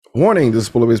Warning, this is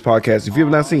Spoiler Based Podcast. If you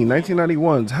have not seen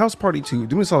 1991's House Party 2,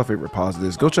 do me a solid favor, pause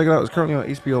this. Go check it out. It's currently on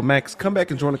HBO Max. Come back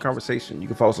and join the conversation. You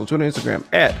can follow us on Twitter and Instagram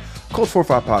at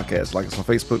Code45 Podcast. Like us on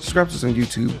Facebook. Subscribe to us on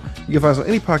YouTube. You can find us on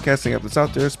any podcasting app that's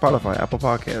out there. Spotify, Apple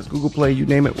Podcasts, Google Play, you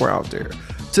name it, we're out there.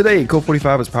 Today,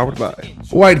 Code45 is powered by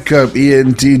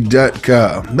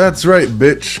WhiteCupENT.com. That's right,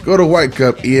 bitch. Go to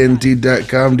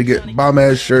WhiteCupENT.com to get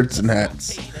bomb-ass shirts and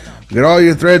hats. Get all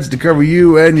your threads to cover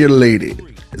you and your lady.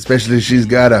 Especially if she's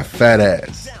got a fat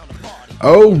ass.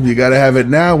 Oh, you gotta have it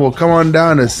now? Well, come on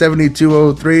down to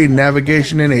 7203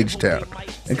 Navigation in H-Town.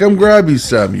 And come grab you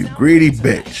some, you greedy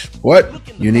bitch. What?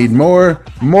 You need more?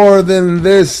 More than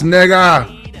this,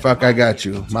 nigga! Fuck, I got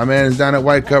you. My man's down at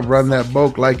White Cup, run that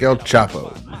bulk like El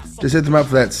Chapo. Just hit them up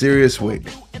for that serious weight.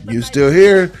 You still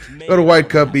here? Go to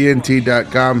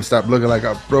WhiteCupENT.com. Stop looking like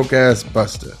a broke-ass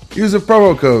buster. Use the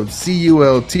promo code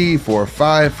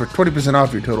CULT45 for 20%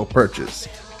 off your total purchase.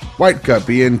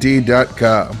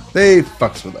 WhiteCupENT.com. They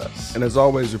fucks with us. And as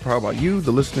always, we're proud about you,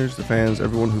 the listeners, the fans,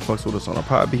 everyone who fucks with us on our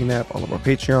Podbean app, all of our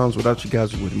Patreons. Without you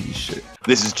guys, we wouldn't be shit.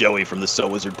 This is Joey from the So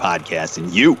Wizard Podcast,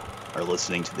 and you are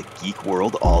listening to the Geek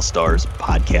World All-Stars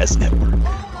Podcast Network.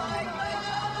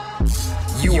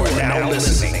 You are now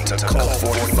listening to Cult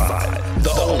 45,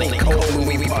 the only cult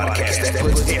movie podcast that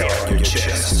puts air on your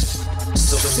chest.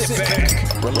 So sit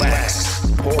back, relax,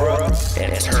 pour up,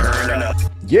 and turn up.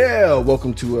 Yeah,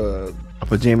 welcome to a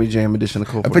Pajama Jam edition of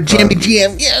Code 45. Pajama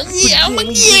Jam. Yeah.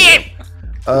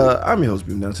 I'm your host,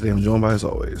 Beam Down. Today I'm joined by, as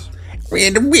always,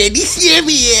 Random Randy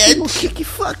Savian. kick your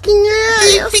fucking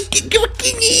ass.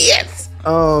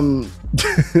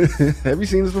 Have you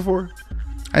seen this before?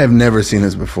 I have never seen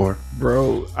this before.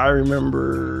 Bro, I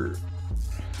remember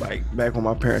like back when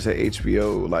my parents had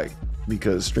HBO, like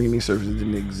because streaming services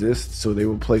didn't exist, so they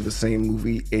would play the same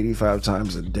movie 85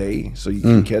 times a day so you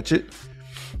can catch it.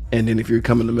 And then if you're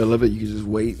coming in the middle of it, you can just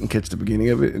wait and catch the beginning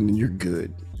of it, and then you're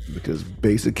good because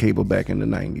basic cable back in the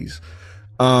 90s.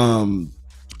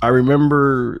 I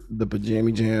remember the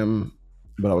Pajama Jam,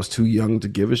 but I was too young to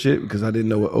give a shit because I didn't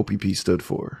know what OPP stood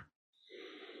for.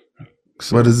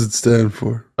 So, what does it stand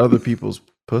for? Other people's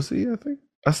pussy, I think.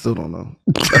 I still don't know.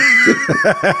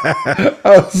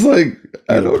 I was like,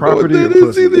 I don't property know what or that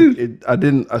pussy. is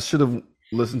either. I should have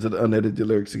listened to the unedited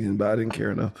lyrics again, but I didn't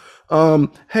care enough.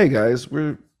 Hey guys,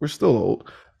 we're still old.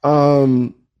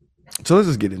 So let's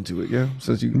just get into it, yeah.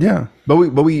 But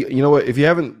we, you know what? If you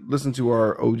haven't listened to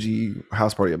our OG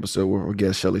house party episode with our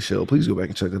guest Shelly Shell, please go back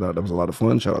and check that out. That was a lot of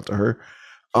fun. Shout out to her.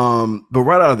 But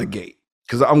right out of the gate,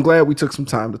 because I'm glad we took some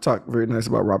time to talk very nice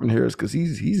about Robin Harris, because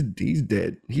he's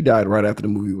dead. He died right after the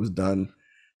movie was done,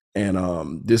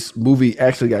 and this movie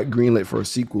actually got greenlit for a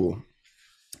sequel,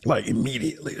 like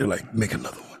immediately. They're like, make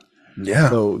another one. Yeah.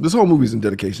 So this whole movie's in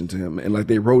dedication to him, and like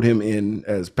they wrote him in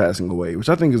as passing away, which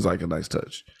I think is like a nice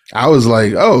touch. I was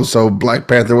like, oh, so Black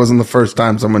Panther wasn't the first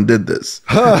time someone did this.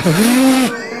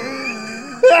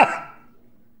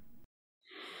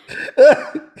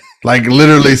 Like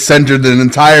literally centered an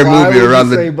entire movie around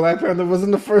the. Say Black Panther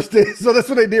wasn't the first day, so that's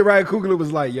what they did. Ryan Coogler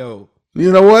was like, "Yo,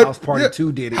 you know what? House Party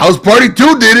 2 did it. House Party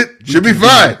 2 did it. Should be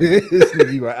fine.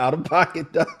 You are out of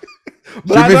pocket, dog.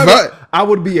 But I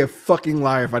would be a fucking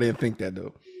liar if I didn't think that,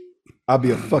 though. I'd be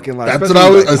a fucking liar. That's what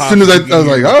I was. Like, as soon as I was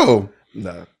like, oh,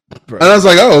 no. And I was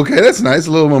like, oh, okay, that's nice.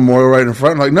 A little memorial right in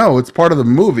front. I'm like, no, it's part of the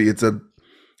movie. It's a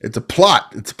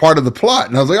plot. It's part of the plot.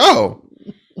 And I was like, oh,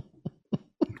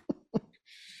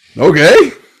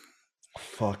 okay.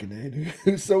 Fucking A, dude.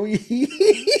 So we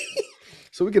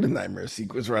get a nightmare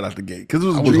sequence right out the gate because it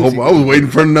was. I was waiting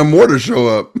for Namor to show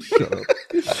up. Shut up.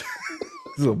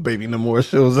 Little baby Namor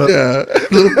shows up. Yeah,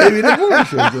 little baby Namor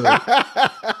shows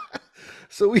up.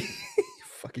 So we,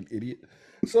 fucking idiot.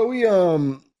 So we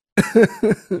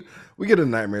we get a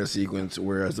nightmare sequence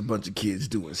where there's a bunch of kids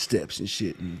doing steps and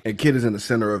shit, and Kid is in the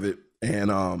center of it,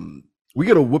 and we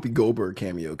get a Whoopi Goldberg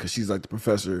cameo because she's like the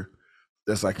professor.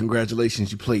 That's like,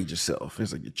 congratulations, you played yourself. And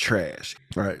it's like, you're trash.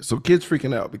 All right. So Kid's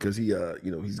freaking out because he,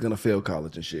 he's going to fail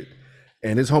college and shit.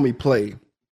 And his homie Play,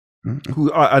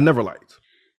 who I never liked.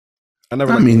 I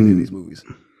never liked any of these movies.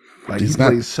 Like, he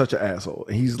plays such an asshole.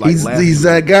 And he's like, he's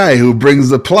that guy who brings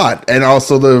the plot and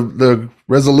also the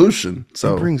resolution.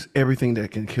 So he brings everything that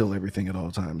can kill everything at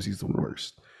all times. He's the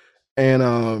worst.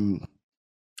 And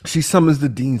she summons the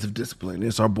deans of discipline.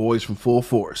 It's our boys from Full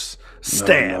Force,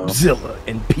 Stab, Zilla,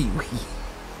 and Pee-wee.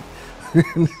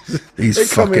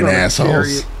 These fucking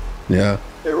assholes. Yeah.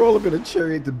 They roll up in a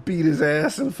chariot to beat his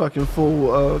ass in fucking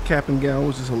full cap and gown,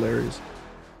 which is hilarious.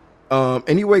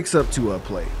 And he wakes up to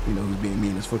Play, who's being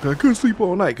mean as fuck. I couldn't sleep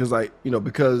all night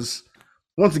because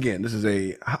once again, this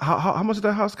is how much did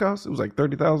that house cost? It was like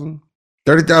 $30,000.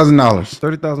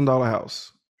 $30,000. $30,000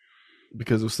 house.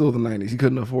 because it was still the 90s. He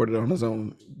couldn't afford it on his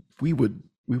own. We would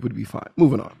be fine.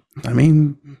 Moving on. I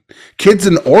mean, kid's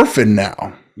an orphan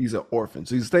now. He's an orphan,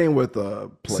 so he's staying with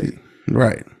Play.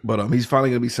 Right. But he's finally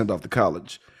gonna be sent off to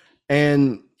college.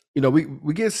 And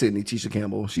we get Sydney, Tisha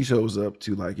Campbell. She shows up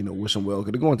to wish him well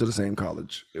because they're going to the same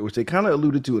college, which they kind of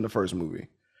alluded to in the first movie.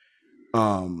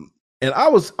 And I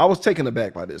was taken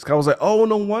aback by this. I was like, oh,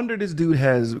 no wonder this dude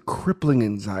has crippling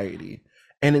anxiety.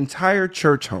 An entire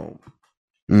church home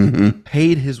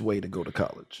paid his way to go to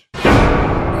college.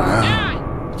 Wow.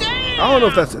 I don't know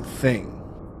if that's a thing.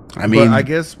 I mean, but I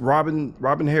guess Robin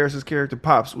Harris's character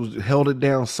Pops held it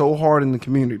down so hard in the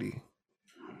community,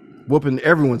 whooping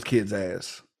everyone's kid's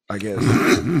ass. I guess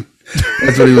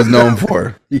that's what he was known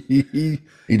for. He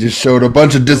just showed a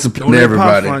bunch of discipline to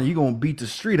everybody. You're gonna beat the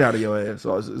street out of your ass.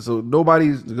 So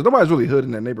nobody's really hood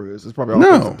in that neighborhood. So it's probably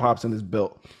all Pops in his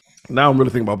belt. Now I'm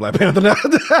really thinking about Black Panther now.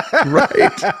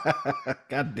 Right.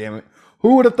 God damn it.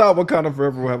 Who would have thought Wakanda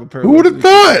Forever would have a parallel? Who would have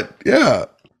thought? Yeah.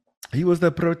 He was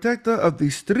the protector of the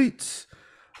streets.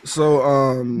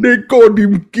 So they called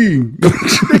him king.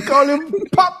 They call him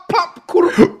Pop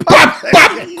Kulka.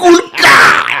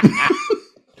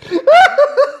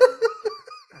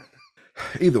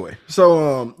 Either way.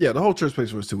 So the whole church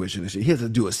pays for his tuition and shit. He has to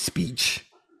do a speech.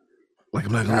 Like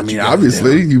I'm not gonna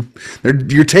obviously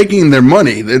you're taking their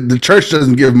money. The church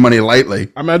doesn't give money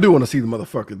lightly. I mean, I do want to see the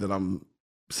motherfucker that I'm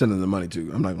sending the money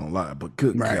to. I'm not gonna lie, but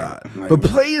good God. Right. But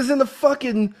Play is in the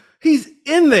fucking, he's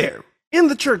in there in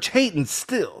the church hating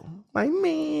still. Like,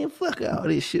 man, fuck all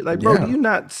this shit. Like, bro, do you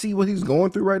not see what he's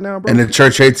going through right now, bro? And the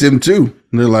church hates him too.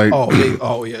 And they're like,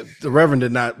 oh yeah. The Reverend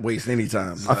did not waste any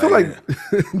time. I feel like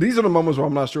these are the moments where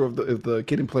I'm not sure if the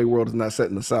Kid and Play world is not set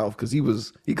in the South because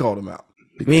he called him out.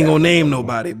 We ain't gonna name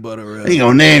nobody, but ain't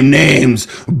gonna name names,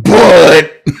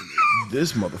 but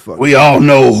this motherfucker. We all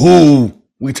know who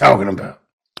we talking about.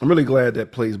 I'm really glad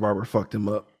that Play's barber fucked him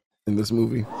up in this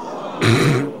movie.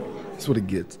 That's what it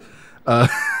gets.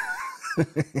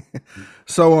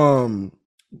 So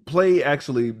Play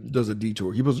actually does a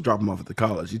detour. He supposed to drop him off at the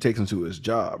college. He takes him to his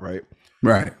job, right?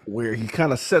 Right. Where he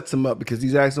kind of sets him up because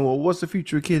he's asking, well, what's the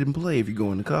future of Kid and Play if you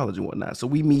go into college and whatnot? So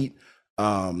we meet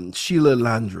Sheila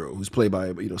Landro, who's played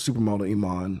by supermodel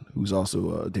Iman, who's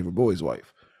also David Bowie's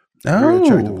wife. Very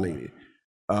attractive lady.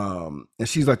 And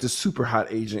she's like this super hot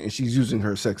agent, and she's using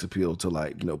her sex appeal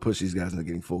to push these guys into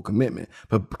getting full commitment.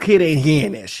 But Kid ain't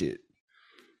hearing that shit.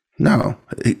 No,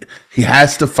 he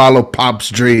has to follow Pop's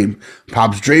dream.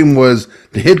 Pop's dream was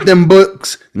to hit them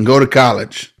books and go to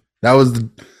college. That was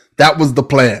the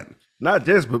plan. Not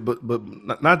just, but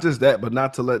not just that, but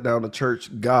not to let down the church,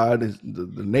 God,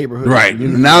 the neighborhood, right?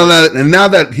 Now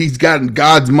that he's gotten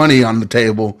God's money on the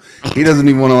table, he doesn't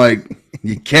even want to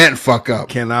You can't fuck up.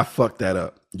 Cannot fuck that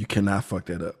up. You cannot fuck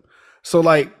that up. So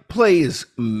Play is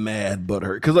mad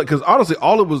butthurt because honestly,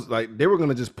 all it was they were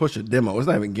gonna just push a demo. It's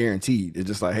not even guaranteed. It's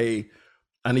just hey,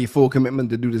 I need full commitment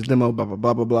to do this demo. Blah blah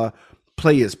blah blah blah.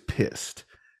 Play is pissed.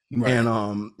 Right.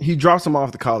 And he drops him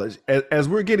off to college as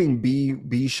we're getting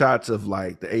B shots of the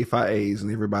A5As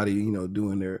and everybody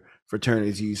doing their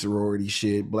fraternity sorority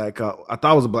shit. I thought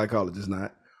it was a black college, it's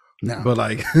not. No, but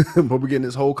but we're getting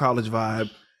this whole college vibe.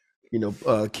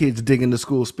 Kids digging the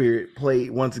school spirit. Play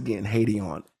once again hating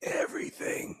on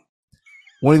everything.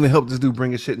 Won't even help this dude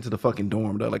bring his shit into the fucking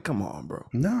dorm. They're like, come on, bro.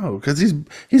 No, because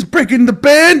he's breaking the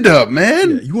band up, man.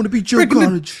 Yeah, you want to be Joe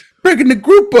College? Breaking the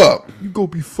group up. You go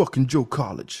be fucking Joe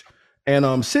College.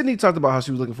 And Sydney talked about how she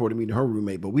was looking forward to meeting her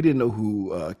roommate, but we didn't know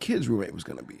who Kid's roommate was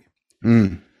going to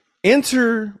be.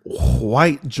 Enter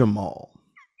White Jamal.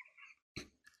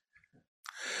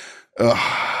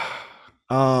 I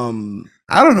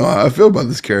don't know how I feel about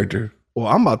this character. Well,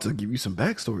 I'm about to give you some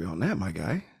backstory on that, my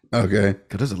guy. Okay.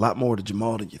 Because there's a lot more to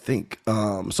Jamal than you think.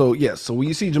 So when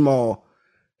you see Jamal,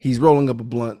 he's rolling up a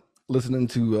blunt, listening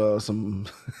to some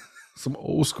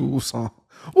old school song.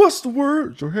 What's the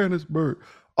word, Johannesburg?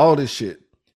 All this shit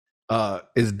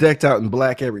is decked out in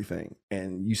black everything,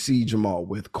 and you see Jamal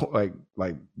with like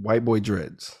white boy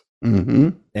dreads. Mm-hmm.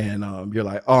 And you're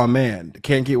like, oh man, it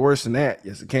can't get worse than that.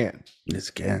 Yes, it can. Yes,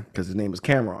 it can. Because his name is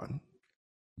Cameron,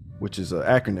 which is an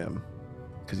acronym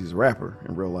because he's a rapper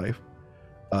in real life.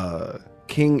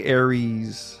 King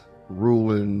Aries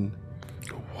ruling.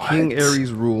 What? King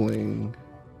Aries ruling.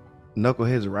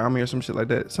 Knuckleheads around me or some shit like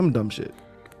that. Some dumb shit.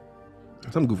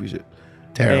 Some goofy shit.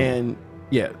 Terrible. And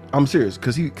yeah, I'm serious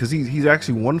because he's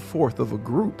actually 1/4 of a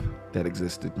group that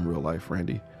existed in real life,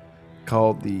 Randy,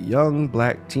 called the Young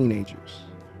Black Teenagers,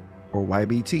 or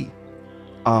YBT.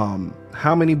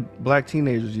 How many black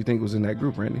teenagers do you think was in that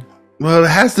group, Randy? Well, it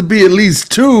has to be at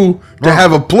least 2 to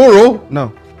have a plural.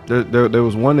 No, There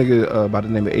was one nigga by the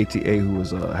name of ATA who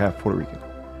was half Puerto Rican,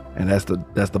 and that's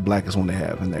the blackest one they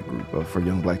have in that group for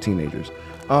young black teenagers.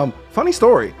 Funny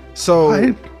story.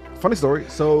 So funny story.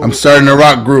 So I'm starting a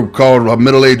rock group called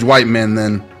Middle-Aged White Men.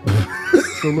 Then.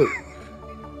 So look,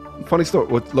 funny story.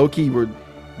 With low key, we're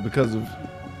because of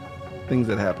things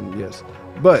that happened. Yes,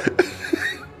 but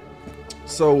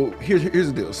so here's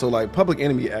the deal. So like, Public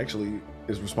Enemy actually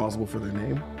is responsible for their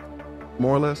name,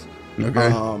 more or less. Okay.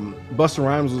 Busta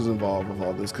Rhymes was involved with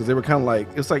all this because they were kind of like,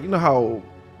 it's like, you know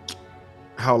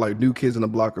how like New Kids in the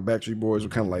Block or Backstreet Boys were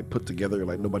kind of like put together,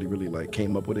 like nobody really like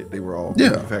came up with it. They were all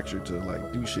manufactured to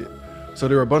like do shit. So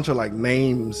there were a bunch of like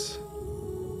names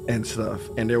and stuff,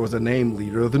 and there was a name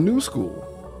leader of the new school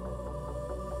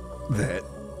that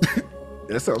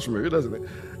sounds familiar, doesn't it?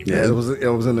 Yeah, it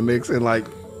was in the mix, and like,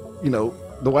 you know,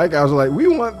 the white guys were like, we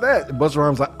want that. And Busta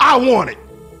Rhymes like, I want it.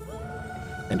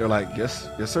 And they're like, yes,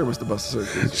 sir, Mr. Busta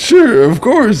Circus. Sure, of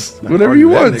course. Whatever you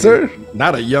want, sir.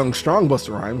 Not a young, strong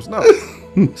Busta Rhymes, no.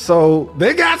 So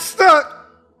they got stuck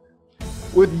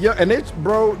with and it's,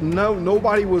 bro,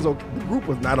 nobody was okay. The group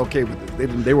was not okay with this.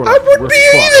 They were like, I wouldn't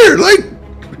be either.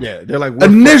 Like, yeah, they're like,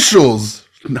 initials.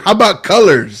 How about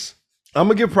colors? I'm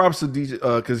gonna give props to DJ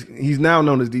because he's now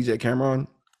known as DJ Cameron.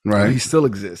 Right. He still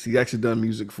exists. He actually done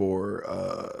music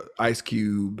for Ice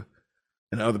Cube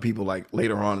and other people like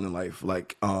later on in life.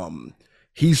 Like,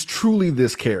 he's truly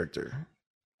this character.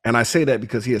 And I say that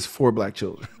because he has 4 black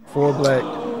children. 4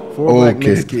 black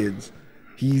mixed kids.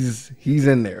 He's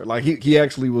in there. Like he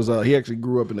actually was he actually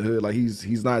grew up in the hood. Like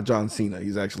he's not John Cena.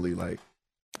 He's actually like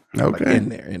in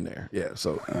there. Yeah.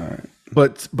 So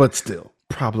but still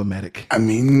problematic. I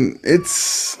mean,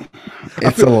 it's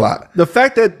a lot. The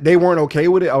fact that they weren't okay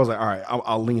with it, I was like, all right,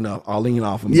 I'll lean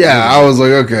off them. Yeah, I was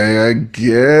like, okay, I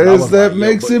guess that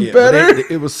makes it better.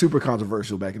 It was super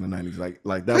controversial back in the 90s.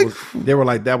 Like that was they were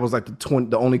like that was like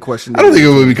the only question. I don't think it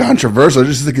would be controversial. I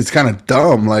just think it's kind of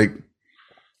dumb. Like,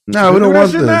 no, we don't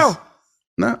want this. Now.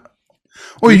 No.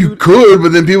 Well, you could,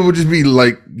 but then people would just be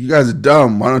like, you guys are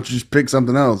dumb. Why don't you just pick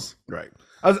something else? Right.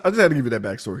 I just had to give you that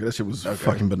backstory. That shit was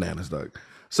fucking bananas, dog.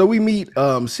 So we meet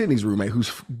Sydney's roommate,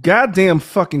 who's goddamn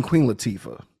fucking Queen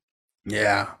Latifah.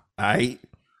 Yeah. All right.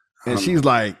 And she's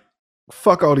like,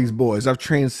 fuck all these boys. I've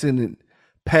transcended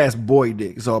past boy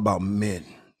dick. It's all about men.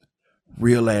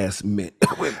 Real ass men.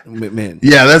 Men.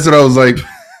 Yeah, that's what I was like.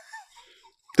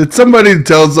 Did somebody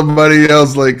tell somebody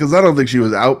else? Like, because I don't think she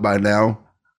was out by now.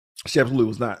 She absolutely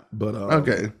was not. But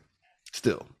okay.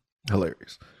 Still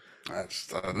hilarious. I just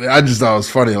thought it was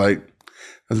funny. Like,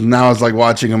 now it's like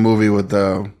watching a movie with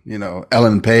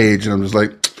Ellen Page, and I'm just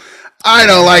like, I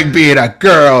don't like being a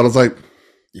girl. And it's like,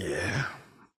 yeah,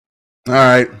 all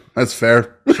right, that's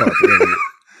fair. Shout out to Elliot.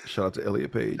 Shout out to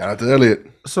Elliot Page. Shout out to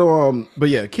Elliot. So but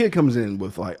yeah, kid comes in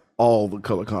with like all the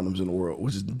color condoms in the world,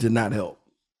 which did not help.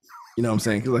 You know what I'm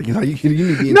saying? Because like, you need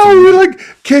to be like,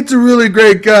 kid's a really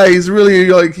great guy. He's really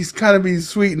like, he's kind of be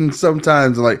sweet and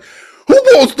sometimes like, who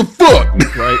wants the fuck?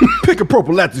 Right? Pick a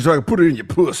prophylactic so I can put it in your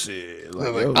pussy.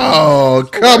 Like, oh,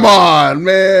 come on,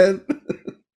 man.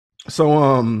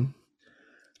 So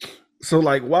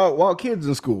like while kids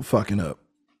in school fucking up,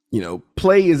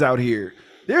 Play is out here.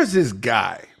 There's this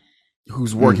guy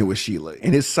who's working with Sheila,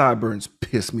 and his sideburns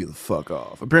piss me the fuck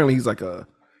off. Apparently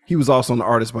he was also an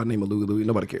artist by the name of Louie Louie.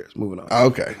 Nobody cares. Moving on.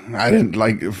 Okay. I didn't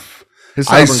like if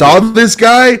I saw this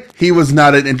guy, he was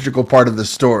not an integral part of the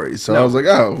story. So I was like,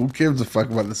 oh, who gives a fuck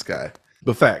about this guy?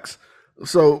 But facts.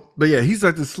 So, but yeah, he's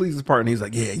like the sleaziest part, and he's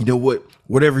like, yeah, you know what?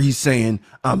 Whatever he's saying,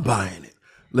 I'm buying it.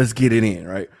 Let's get it in,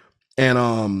 right? And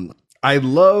I'm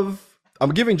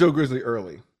giving Joe Grizzly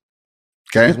early.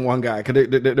 Okay. There's one guy, because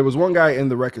there was one guy in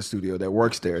the record studio that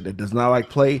works there that does not like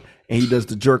Play, and he does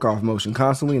the jerk off motion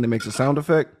constantly, and it makes a sound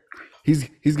effect. He's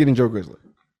getting Joe Grizzly.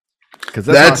 Because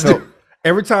that's how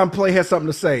every time Play has something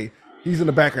to say, he's in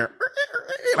the background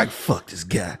like, fuck this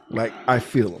guy. Like, I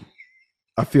feel him.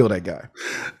 I feel that guy.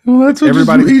 Well, that's what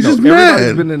everybody's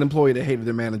been an employee that hated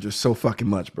their manager so fucking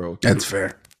much, bro. That's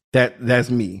fair. That's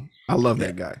me. I love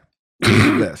that guy. He's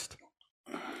the best.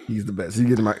 He's the best.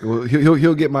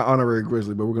 He'll get my honorary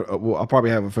Grizzly, but I'll probably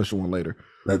have an official one later.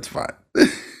 That's fine.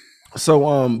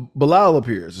 So Bilal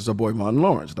appears. It's our boy Martin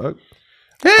Lawrence, dog.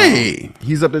 Hey,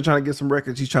 he's up there trying to get some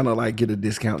records. He's trying to like get a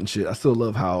discount and shit. I still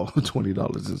love how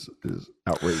 $20 is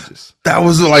outrageous. That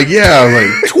was like, yeah,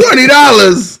 like $20.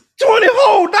 $20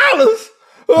 whole dollars.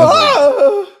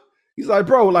 Oh. He's like,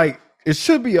 bro, like it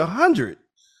should be 100.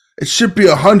 It should be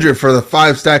 100 for the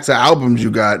 5 stacks of albums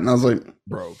you got. And I was like,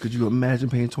 bro, could you imagine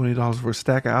paying $20 for a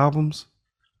stack of albums?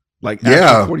 Like,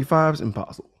 45s,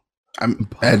 impossible. I'm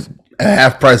at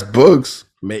half price books.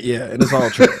 Yeah, and it's all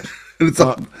trash.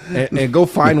 And go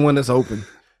find one that's open.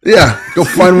 Yeah, go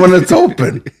find one that's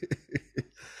open.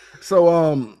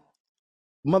 So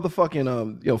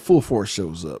motherfucking Full Force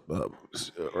shows up,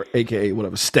 or AKA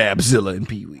whatever, Stabzilla and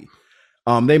Pee Wee.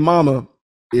 They mama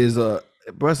is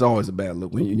but that's always a bad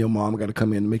look when your mom got to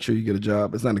come in and make sure you get a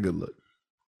job. It's not a good look.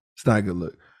 It's not a good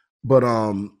look. But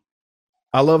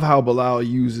I love how Bilal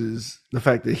uses the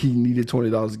fact that he needed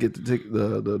 $20 to get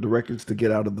the records to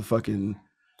get out of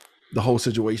the whole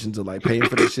situation to like paying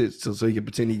for that shit, so he can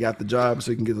pretend he got the job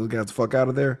so he can get those guys the fuck out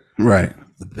of there. Right.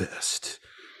 The best.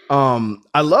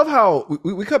 I love how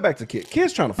we cut back to Kid.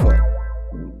 Kid's trying to fuck.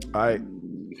 All right.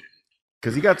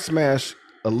 Because he got smashed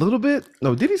a little bit.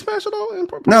 No, did he smash it all?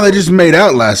 No, they just made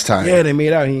out last time. Yeah, they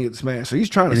made out. He didn't get smashed. So he's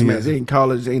trying to smash. They in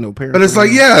college. Ain't no parents. But it's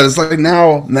like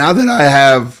now that I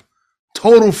have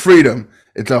total freedom,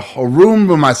 it's a room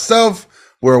by myself.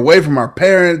 We're away from our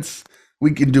parents.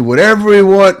 We can do whatever we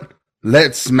want.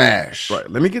 Let's smash. Right.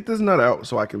 Let me get this nut out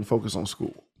so I can focus on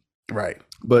school. Right.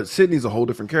 But Sydney's a whole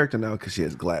different character now because she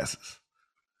has glasses.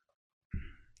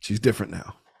 She's different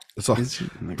now. That's all.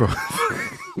 Bro,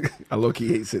 I low-key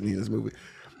hate Sydney in this movie.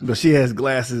 But she has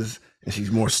glasses and she's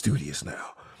more studious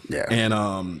now. Yeah.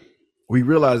 And we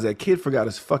realized that Kid forgot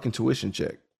his fucking tuition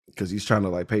check because he's trying to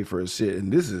like pay for his shit.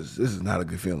 And this is not a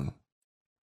good feeling.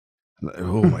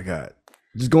 Oh my God.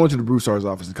 Just going to the Broussard's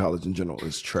office in college in general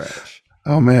is trash.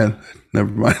 Oh man.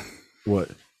 Never mind. What?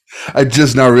 I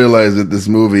just now realized that this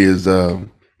movie is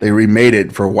they remade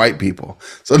it for white people.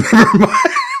 So never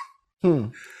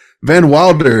mind. Van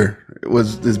Wilder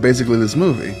is basically this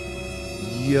movie.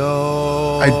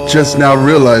 Yo. I just now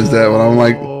realized that when I'm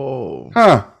like,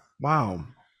 huh. Wow.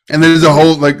 And there's a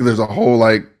whole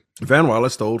Van Wilder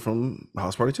stole from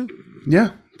House Party 2.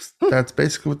 Yeah. That's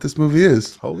basically what this movie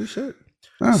is. Holy shit.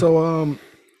 Oh. So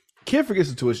Kid forgets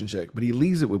the tuition check, but he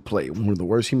leaves it with Play, one of the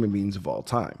worst human beings of all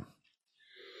time.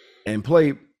 And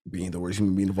Play, being the worst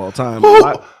human being of all time.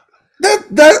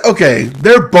 Okay.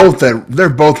 They're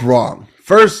both wrong.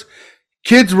 First,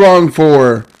 Kid's wrong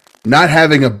for not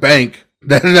having a bank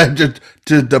that just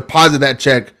to deposit that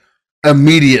check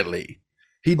immediately.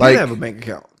 He did have a bank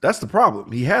account. That's the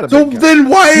problem. He had a so bank account. Then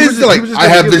why is it like I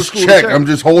have this check? I'm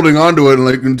just holding on to it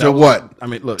until what? I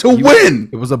mean, look, to win.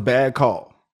 It was a bad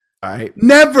call. All right.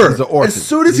 Never. As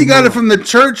soon as he got it from the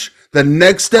church, the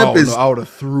next step is I would have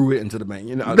threw it into the bank.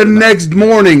 Next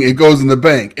morning it goes in the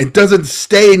bank. It doesn't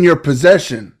stay in your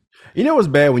possession. You know what's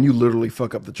bad when you literally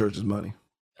fuck up the church's money?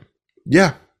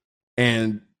 Yeah.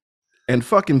 And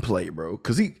fucking Play, bro.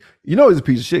 Because he's a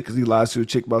piece of shit because he lies to a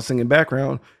chick about singing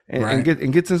background and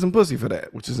gets in some pussy for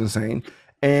that, which is insane.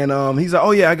 And he's like,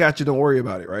 oh yeah, I got you. Don't worry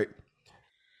about it, right?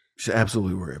 You should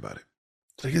absolutely worry about it.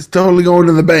 Like, it's totally going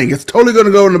to the bank. It's totally going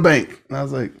to go in the bank. And I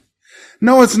was like,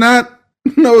 no, it's not.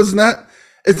 No, it's not.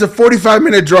 It's a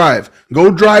 45-minute drive.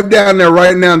 Go drive down there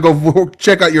right now and go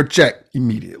check out your check.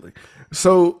 Immediately.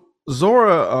 So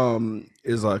Zora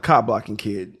is a cop blocking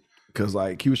Kid because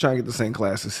like he was trying to get the same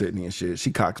class as Sydney and shit.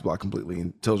 She cocks block completely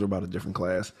and tells her about a different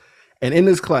class. And in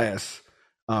this class,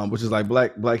 which is like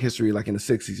black history, like in the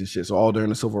 60s and shit, so all during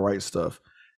the civil rights stuff.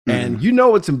 And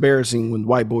it's embarrassing when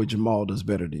white boy Jamal does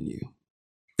better than you.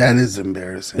 That is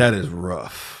embarrassing. That is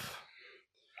rough.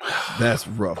 That's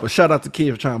rough. But shout out to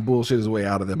Kid for trying to bullshit his way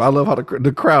out of them. I love how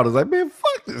the crowd is like, man,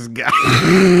 fuck this guy.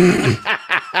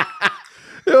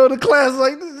 The class is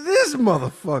like, this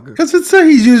motherfucker. Because it's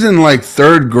he's using like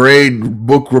third grade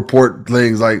book report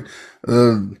things. Like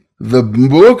the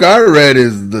book I read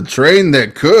is The Train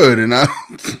That Could, and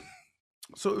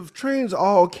So if trains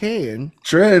all can,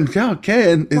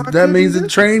 that means the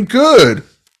train could.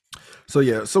 So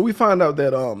yeah, so we find out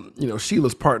that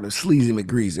Sheila's partner, Sleazy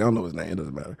McGreasy, I don't know his name, it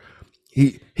doesn't matter.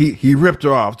 He ripped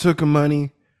her off, took her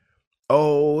money.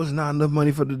 Oh, it's not enough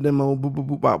money for the demo. Boop boop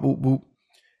boop bop, boop boop.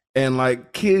 And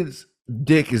like Kid's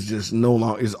dick is just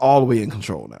is all the way in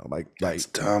control now. Like it's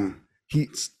dumb. He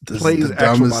plays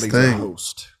actual bodies as a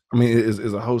host. I mean,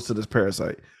 is a host to this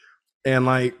parasite, and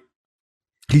like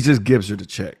he just gives her the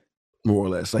check. More or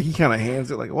less, like he kind of hands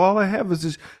it like, well, all I have is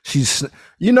this. She's,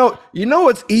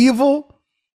 it's evil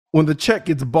when the check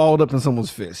gets balled up in someone's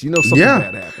fist. Something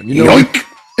bad happened.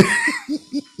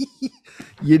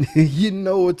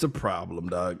 It's a problem,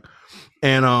 dog.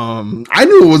 And I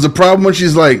knew it was a problem when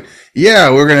she's like,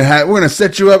 yeah, we're gonna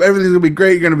set you up. Everything's gonna be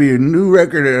great. You're gonna be a new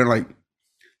record, and like,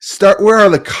 where are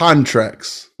the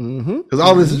contracts? Because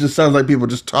all this just sounds like people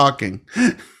just talking.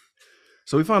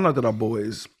 So we found out that our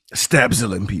boys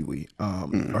Stabzilla and Pee Wee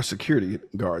are security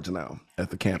guards now at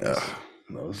the campus.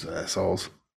 Those assholes.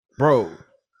 Bro,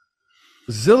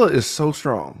 Zilla is so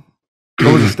strong.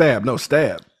 Or was it Stab? No,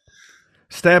 Stab.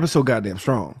 Stab is so goddamn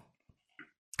strong.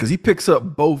 Because he picks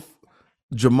up both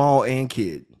Jamal and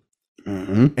Kid.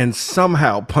 and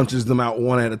somehow punches them out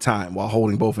one at a time while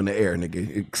holding both in the air.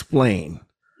 Nigga, explain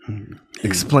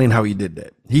how he did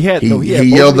that. He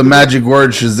yelled the magic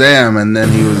word Shazam, and then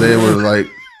he was able to like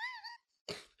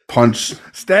punch.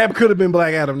 Stab could have been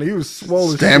Black Adam. He was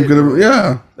swollen. Stab could have,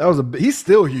 yeah. That was he's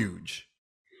still huge.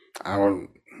 I mean,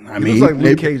 he looks like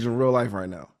Luke Cage in real life right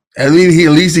now. At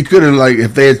least he could have, like,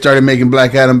 if they had started making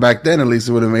Black Adam back then, at least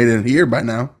it would have made it here by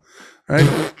now,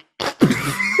 right?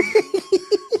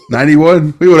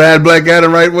 91, we would have had Black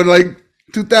Adam right when like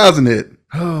 2000 hit.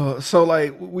 So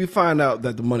like we find out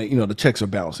that the money, the checks are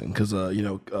bouncing because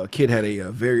Kid had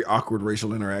a very awkward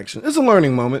racial interaction. It's a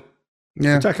learning moment,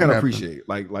 yeah, which I kind of appreciate.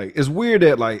 Like it's weird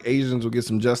that like Asians will get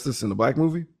some justice in the black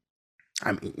movie.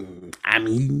 I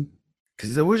mean. Cause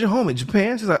he said, "Where's your home in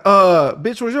Japan?" She's like,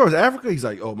 bitch, where's yours? Africa." He's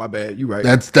like, "Oh, my bad. You right."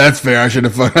 That's fair. I should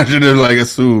have like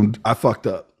assumed. I fucked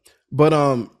up. But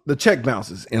the check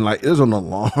bounces and like there's an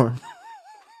alarm.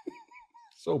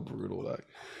 So brutal. Like,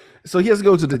 so he has to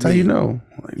go to the That's dean. How you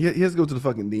know? He has to go to the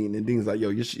fucking dean, and Dean's like, "Yo,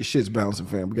 your shit's bouncing,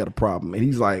 fam. We got a problem." And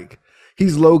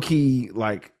he's low key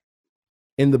like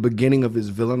in the beginning of his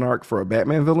villain arc for a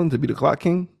Batman villain to be the Clock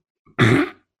King.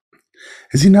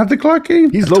 Is he not the Clock King?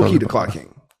 He's low key the Clock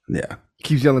King. Yeah.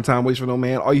 Keeps yelling time waits for no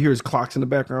man. All you hear is clocks in the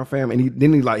background, fam. And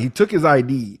he took his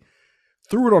ID,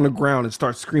 threw it on the ground, and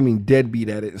starts screaming deadbeat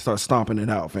at it and starts stomping it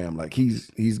out, fam. Like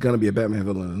he's gonna be a Batman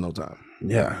villain in no time.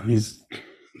 Yeah,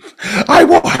 I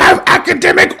will have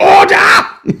academic order.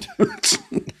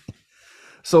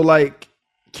 So like,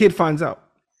 Kid finds out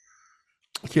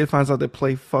that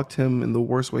Play fucked him in the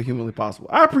worst way humanly possible.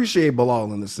 I appreciate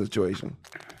Bilal in this situation.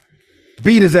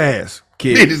 Beat his ass,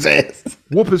 Kid. Beat his ass.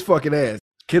 Whoop his fucking ass.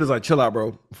 Kid is like, chill out,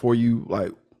 bro. Before you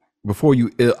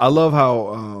ill. I love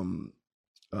how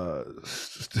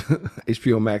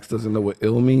HBO Max doesn't know what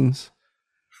ill means.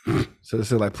 So they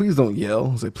said like, please don't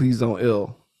yell. It's like, please don't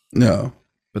ill. No.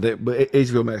 But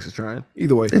HBO Max is trying.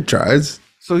 Either way. It tries.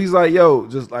 So he's like, yo,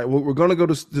 just like we're gonna go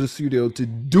to the studio to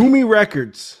Do Me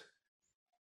Records.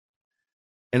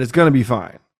 And it's gonna be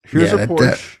fine. Here's a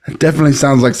Porsche. That definitely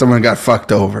sounds like someone got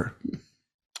fucked over.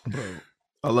 Bro.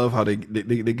 I love how they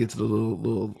get to the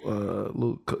little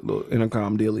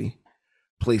intercom dealy.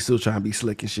 Play still trying to be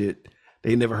slick and shit.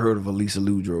 They never heard of Elisa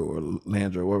Ludrow or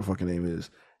Landro, whatever fucking name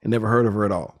is. And never heard of her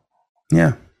at all.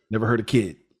 Yeah. Never heard of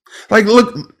Kid. Like,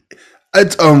 look,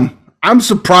 it's I'm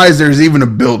surprised there's even a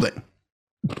building.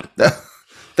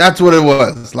 That's what it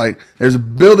was. Like, there's a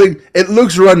building. It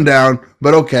looks run down,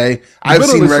 but okay. I've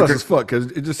seen records as fuck because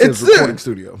it just says recording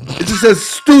studio. It just says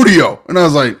studio, and I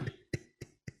was like,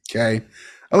 okay.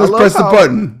 Let's press the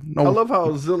button. No. I love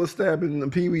how Zilla Stab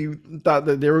and Pee Wee thought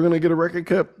that they were going to get a record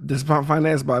cut despite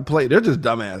financed by Play. They're just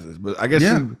dumbasses. But I guess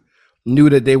you knew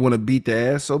that they want to beat the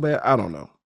ass so bad. I don't know.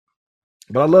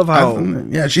 But I love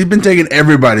how... she's been taking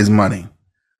everybody's money.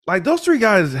 Like, those three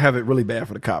guys have it really bad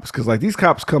for the cops. Because, like, these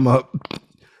cops come up.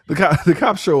 The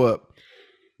cops show up.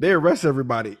 They arrest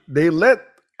everybody. They let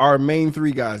our main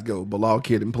three guys go. Bilal,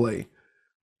 Kid, and Play.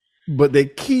 But they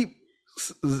keep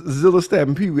Zilla Stab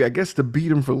and Pee Wee, I guess, to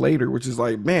beat him for later, which is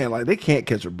like, man, like they can't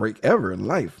catch a break ever in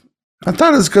life. I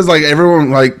thought it's because like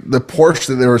everyone, like the Porsche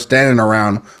that they were standing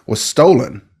around was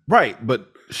stolen. Right,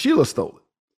 but Sheila stole it.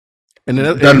 And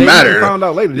then doesn't matter. Found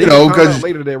out later. They found out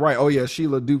later they're right. Oh yeah,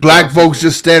 Sheila Duke. Black folks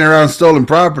just standing around stolen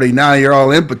property. Now you're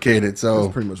all implicated. So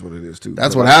that's pretty much what it is too.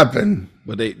 That's what happened.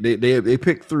 But they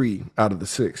picked 3 out of the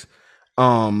 6.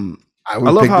 I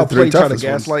love how Play tried to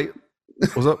gaslight.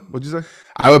 What's up? What'd you say?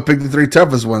 I would pick the 3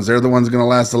 toughest ones. They're the ones going to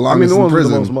last the longest in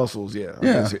prison. The most muscles, yeah.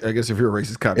 I guess if you're a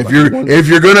racist cop, if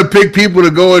you're going to pick people to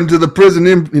go into the prison,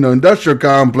 industrial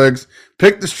complex,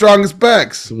 pick the strongest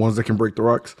backs. The ones that can break the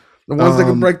rocks. The ones that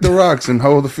can break the rocks and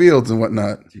hoe the fields and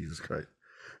whatnot. Jesus Christ!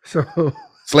 So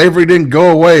slavery didn't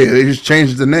go away; they just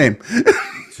changed the name.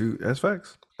 True, that's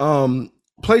facts.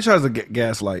 Play tries to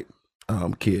gaslight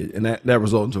Kid, and that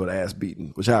resulted into an ass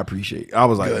beating, which I appreciate. I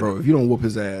was like, bro, if you don't whoop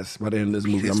his ass by the end of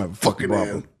this movie, I'm gonna have a fucking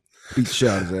problem. Beat the shit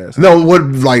out of his ass. No, what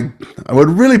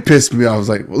really pissed me off was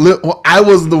like, I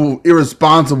was the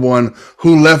irresponsible one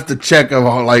who left the check of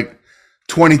like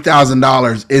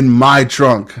 $20,000 in my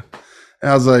trunk,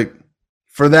 and I was like,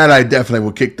 for that, I definitely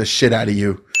will kick the shit out of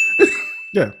you.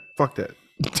 Yeah, fuck that.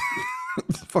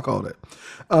 Fuck all that.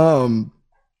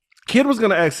 Kid was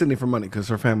gonna ask Sydney for money because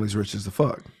her family's rich as the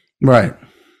fuck. Right.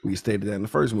 We stated that in the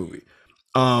first movie.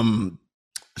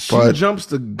 She jumps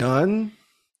the gun.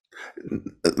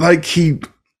 Like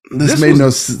this made no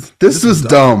sense. This was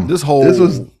dumb. This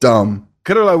was dumb.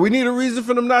 Could have like, we need a reason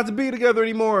for them not to be together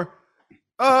anymore.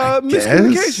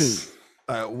 Miscommunication.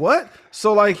 What?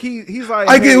 So like he's like,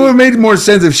 I get it would have made more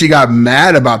sense if she got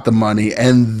mad about the money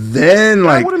and then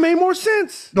that would have made more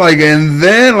sense.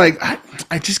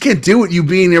 I just can't deal with you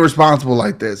being irresponsible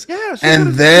like this. Yeah,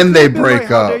 and then they break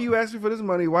How up. dare you ask me for this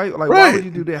money? Why? Like, why would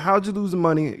you do that? How'd you lose the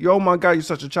money? Oh my God, you're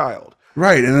such a child.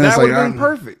 Right, and that would have been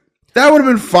perfect. That would have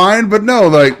been fine, but no,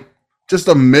 like just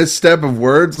a misstep of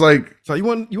words. Like, so you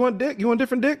want dick? You want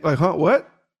different dick? Like, huh? What?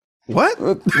 What?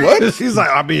 She's like,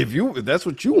 I mean, if that's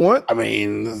what you want, I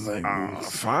mean, it's like,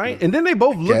 fine. And then they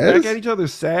both look back at each other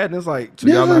sad, and it's like, so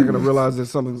y'all not gonna realize that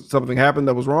something happened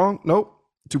that was wrong? Nope.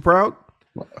 Too proud.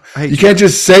 You can't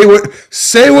just say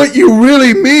what you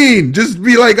really mean. Just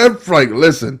be like,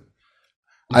 listen,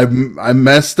 I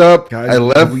messed up. Guys, I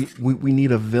left. We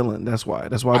need a villain. That's why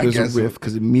there's a riff,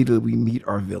 because immediately we meet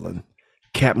our villain,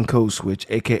 Captain Code Switch,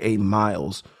 aka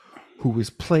Miles, who is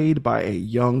played by a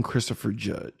young Christopher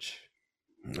Judge.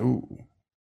 Ooh.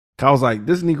 I was like,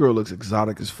 this Negro looks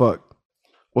exotic as fuck.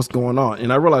 What's going on?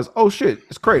 And I realized, oh shit,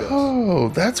 it's Kratos. Oh,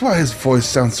 that's why his voice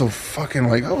sounds so fucking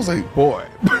like. I was like, boy,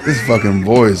 this fucking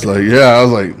voice. Like, yeah, I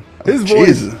was like, his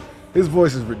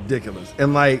voice is ridiculous.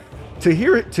 And like to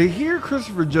hear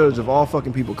Christopher Judge of all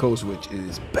fucking people Code Switch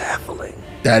is baffling.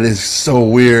 That is so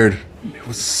weird. It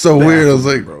was so weird. I was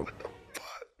like, bro,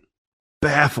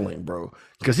 baffling, bro.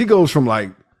 Because he goes from like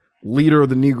leader of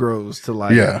the Negroes to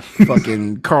like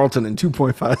fucking Carlton in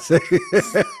 2.5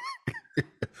 seconds.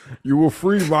 You will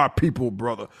free my people,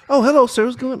 brother. Oh, hello, sir.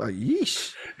 What's going on? Like,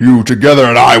 yeesh. You together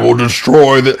and I will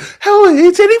destroy the. How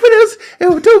hates anyone else?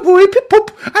 Oh, don't worry,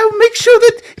 I will make sure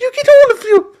that you get all of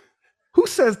you. Who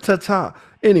says ta-ta?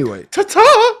 Anyway. Ta-ta?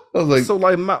 I was like. So,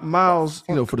 like, Miles,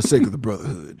 for the sake of the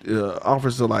brotherhood,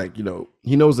 offers to, like,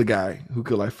 he knows a guy who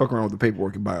could, like, fuck around with the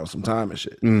paperwork and buy him some time and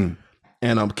shit.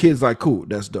 And kid's like, cool,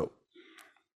 that's dope.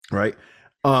 Right?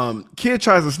 Kid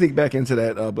tries to sneak back into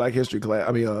that Black History class.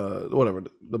 I mean,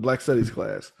 the Black Studies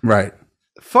class. Right.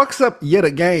 Fucks up yet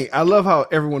again. I love how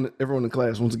everyone in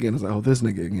class once again is like, oh, this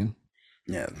nigga again.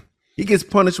 Yeah. He gets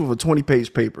punished with a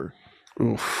 20-page paper.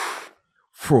 Oof.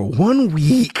 For 1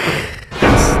 week.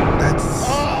 That's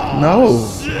no.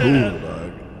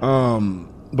 Cool,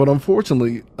 but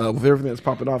unfortunately, with everything that's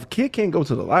popping off, kid can't go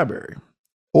to the library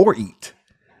or eat.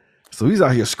 So he's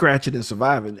out here scratching and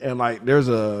surviving. And like,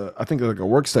 I think there's like a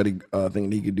work study thing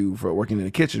that he could do for working in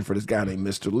the kitchen for this guy named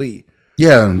Mr. Lee.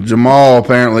 Yeah, Jamal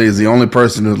apparently is the only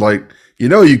person who's like,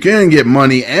 you can get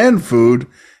money and food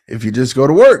if you just go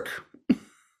to work.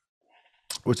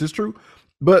 Which is true.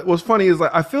 But what's funny is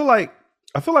like, I feel like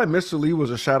Mr. Lee was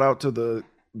a shout out to the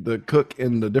cook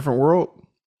in the Different World.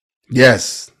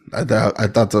 Yes, I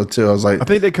thought so too. I was like, I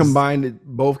think they combined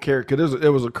both characters.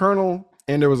 There was a colonel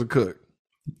and there was a cook.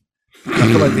 I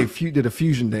feel like they did a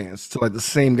fusion dance to like the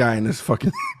same guy in this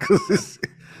fucking. Is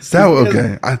that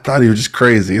okay? I thought he was just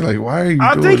crazy. Like, why are you?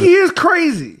 I think he is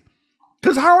crazy.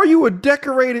 Because how are you a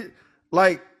decorated?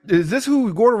 Like, is this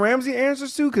who Gordon Ramsay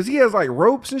answers to? Because he has like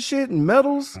ropes and shit and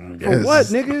medals. For what,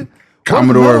 nigga?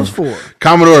 Commodore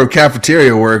of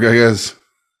cafeteria work, I guess.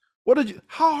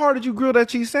 How hard did you grill that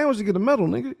cheese sandwich to get a medal,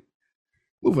 nigga?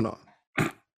 Moving on.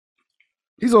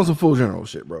 He's on some full general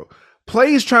shit, bro.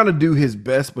 Play's trying to do his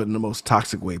best, but in the most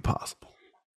toxic way possible.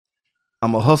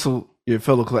 I'm gonna hustle your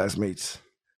fellow classmates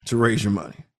to raise your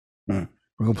money. We're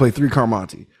gonna play 3 Car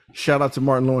Monte. Shout out to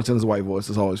Martin Lawrence and his white voice.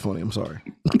 It's always funny. I'm sorry.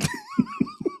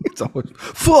 It's always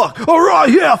fuck. All right,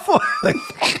 yeah, fuck.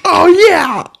 Oh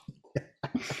yeah.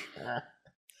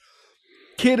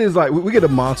 Kid is like, we get a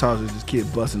montage of this kid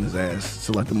busting his ass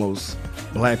to like the most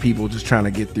black people just trying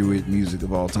to get through it music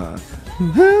of all time.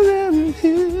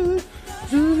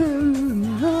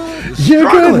 You're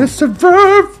gonna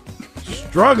survive.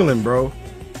 Struggling, bro.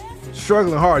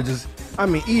 Struggling hard.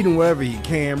 Eating whatever he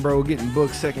can, bro. Getting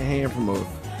books secondhand from a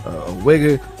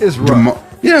wigger. It's rough.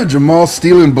 Jamal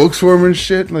stealing books for him and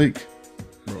shit. Like,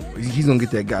 bro, he's gonna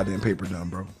get that goddamn paper done,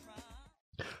 bro.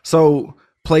 So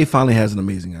Play finally has an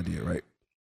amazing idea, right?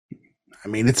 I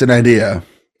mean, it's an idea.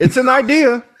 It's an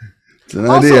idea. It's an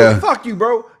idea. Fuck you,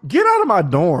 bro. Get out of my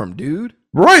dorm, dude.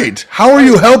 Right. How are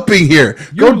you helping here?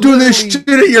 Go do this shit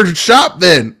at your shop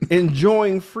then.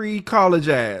 Enjoying free college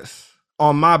ass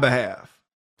on my behalf.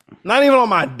 Not even on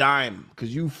my dime,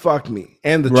 because you fucked me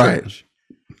and the church.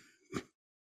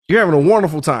 You're having a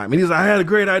wonderful time. And he's like, I had a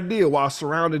great idea while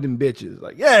surrounded in bitches.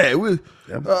 Like, yeah,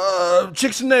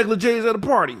 chicks and negligees at a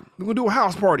party. We're going to do a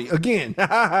house party again.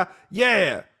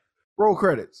 Yeah. Roll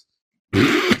credits.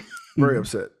 Very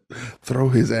upset. Throw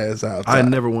his ass out. I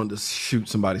never wanted to shoot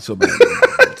somebody so bad.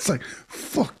 It's like,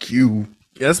 fuck you.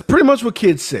 Yeah, that's pretty much what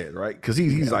Kid said, right? Because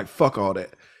he's like, fuck all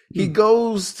that. He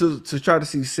goes to try to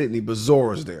see Sydney, but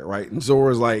Zora's there, right? And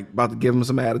Zora's like about to give him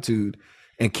some attitude.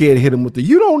 And Kid hit him with the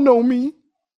 "You don't know me."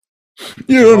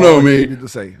 You don't know He me. needed to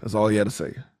say. That's all he had to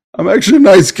say. I'm actually a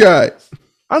nice guy.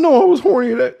 I know I was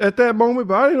horny at that moment,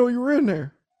 but I didn't know you were in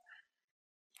there.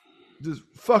 Just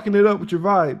fucking it up with your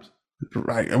vibes.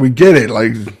 Right, and we get it.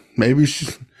 Like maybe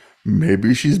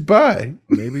she's bi.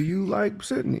 Maybe you like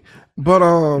Sydney, but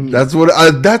That's what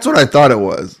I thought it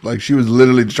was. Like she was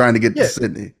literally trying to get to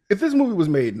Sydney. if this movie was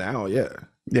made now, yeah,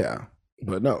 Yeah,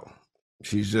 but no,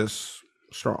 she's just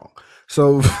strong.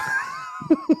 So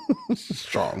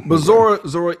strong. but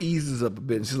Zora eases up a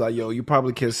bit, and she's like, "Yo, you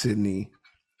probably kissed Sydney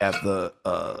at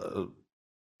the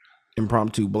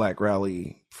impromptu black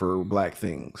rally for black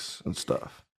things and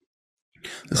stuff."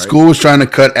 The school was trying to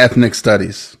cut ethnic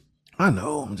studies. I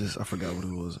know. I forgot what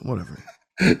it was. Whatever.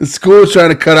 The school was trying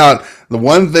to cut out the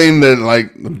one thing that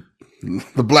like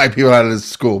the black people out of this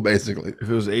school, basically. If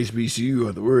it was HBCU, you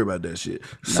have to worry about that shit.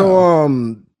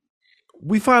 So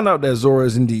we find out that Zora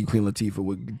is indeed Queen Latifah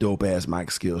with dope ass mic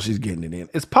skills. She's getting it in.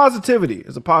 It's positivity.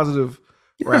 It's a positive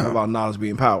rap about knowledge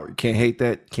being power. You can't hate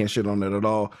that. Can't shit on that at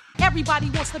all. Everybody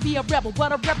wants to be a rebel,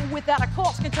 but a rebel without a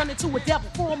cause can turn into a devil.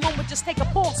 For a moment, just take a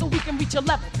pause so we can reach a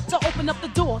level. To open up the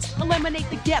doors, eliminate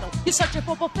the ghetto. You're searching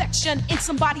for perfection in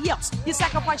somebody else. You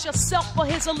sacrifice yourself for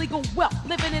his illegal wealth.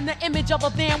 Living in the image other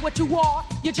than what you are.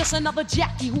 You're just another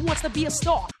Jackie who wants to be a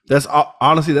star. That's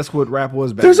honestly, that's what rap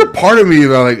was back There's then. a part of me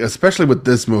that, like, especially with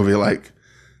this movie, like,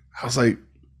 I was like,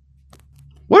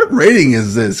 what rating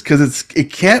is this? Because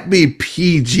it can't be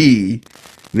PG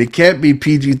and it can't be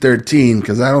PG-13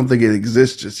 because I don't think it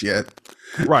exists just yet.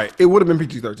 Right. It would have been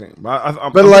PG-13.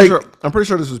 I'm pretty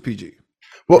sure this was PG.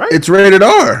 Well, right? It's rated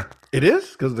R. It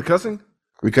is? Because of the cussing?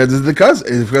 Because it's because of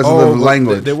the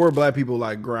language. There were black people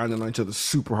like grinding on each other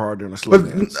super hard during the slow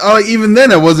dance. Even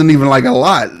then, it wasn't even like a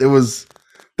lot. It was,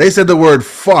 they said the word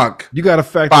fuck You got to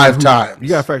factor 5 times. You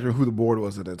got to factor in who the board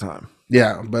was at that time.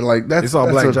 Yeah, but like They saw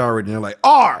Black Gyro and they're like,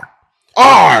 R!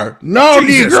 R! No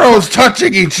Jesus Negroes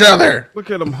touching each other! Look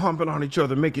at them humping on each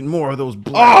other, making more of those R!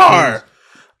 black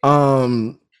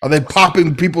things. Are they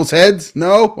popping people's heads?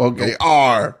 No? Okay,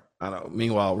 R. I know.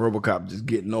 Meanwhile, RoboCop just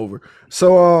getting over.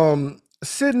 So,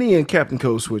 Sydney and Captain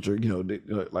Code Switcher, you know,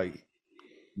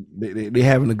 they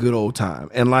having a good old time,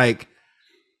 and like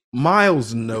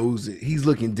Miles knows it. He's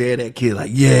looking dead at Kid,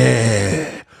 like,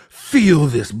 yeah, feel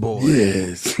this, boy.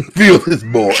 Yes, feel this,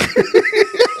 boy.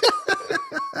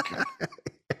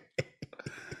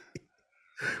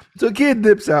 So Kid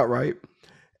dips out, right?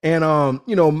 And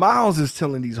you know, Miles is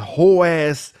telling these whole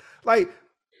ass, like,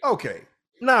 okay,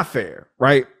 not fair,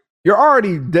 right? You're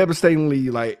already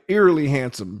devastatingly, like, eerily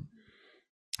handsome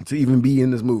to even be in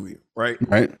this movie, right?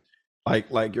 Right.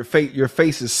 Like your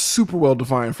face is super well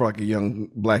defined for like a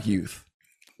young black youth.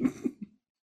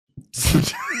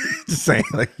 Just saying,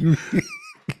 like,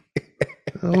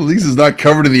 Well, at least he's not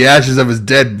covered in the ashes of his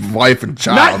dead wife and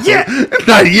child. Not yet.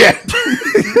 Not yet.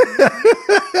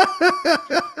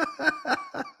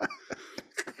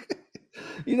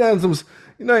 You got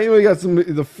some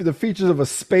the features of a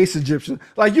space Egyptian.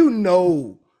 Like, you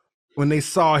know, when they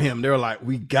saw him, they were like,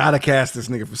 "We gotta cast this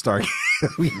nigga for Stargate."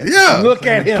 Yeah, look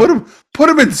at him. Put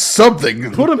him in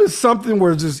something. Put him in something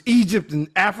where there's Egypt and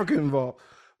Africa involved.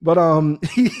 But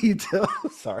he tells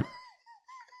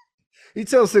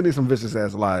Sydney some vicious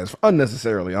ass lies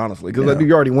unnecessarily, honestly, because like,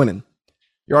 you're already winning.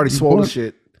 You're already swole as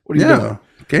shit. What are you doing?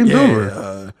 Game's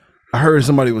over. I heard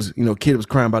somebody was, Kid was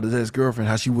crying about his ex-girlfriend,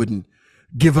 how she wouldn't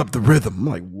give up the rhythm. I'm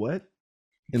like, what?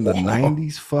 In the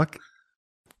 90s? Fuck.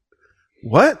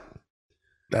 What?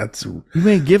 You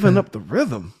ain't giving up the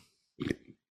rhythm.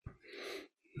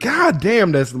 God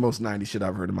damn, that's the most 90s shit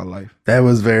I've heard in my life. That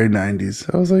was very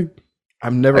 90s. I was like,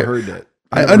 I've never heard that.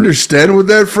 I understand what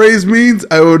that phrase means.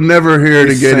 I would never hear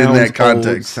it again in that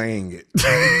context. Saying it.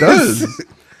 It does.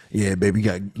 Yeah, baby,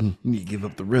 you need to give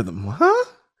up the rhythm. Huh?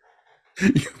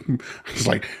 It's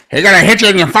like, he gonna hit you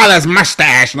in your father's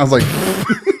mustache. And I was like,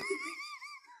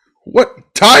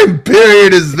 what time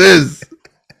period is this?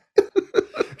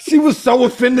 She was so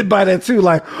offended by that too,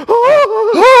 like,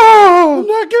 oh, I'm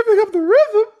not giving up the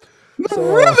rhythm.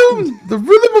 The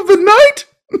rhythm of the night.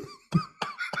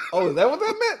 Oh, is that what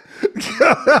that meant?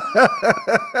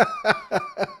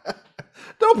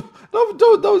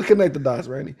 Don't connect the dots,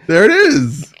 Randy. There it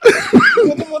is.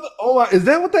 Oh, is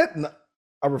that what that? No,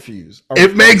 I refuse.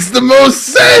 It makes the most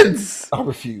sense. I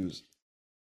refuse.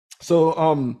 So,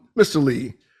 Mr.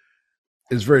 Lee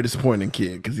is very disappointing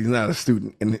kid because he's not a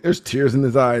student, and there's tears in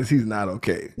his eyes. He's not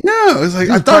okay. Yeah, it's like,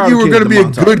 I thought you were going to be a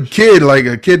good kid, like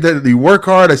a kid that you work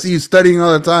hard. I see you studying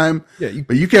all the time. Yeah,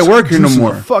 but you can't work here no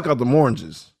more. The fuck out the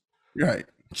oranges. Right.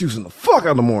 Juicing the fuck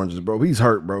out the oranges, bro. He's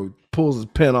hurt, bro. Pulls his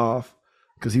pen off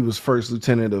because he was first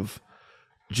lieutenant of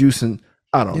juicing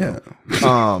I don't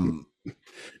know.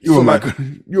 You were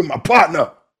my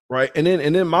partner. Right. And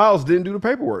then Miles didn't do the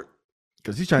paperwork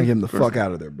because he's trying to get him the fuck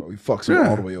out of there, bro. He fucks him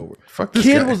all the way over. Fuck this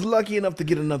Kid guy. was lucky enough to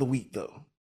get another week though.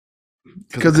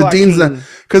 Because the Dean's not,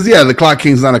 the Clock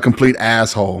King's not a complete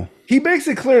asshole. He makes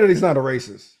it clear that he's not a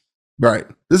racist. Right.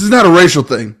 This is not a racial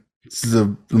thing. This is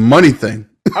a money thing.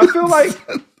 I feel like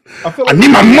I need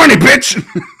my money, bitch.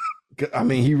 I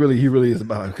mean, he really is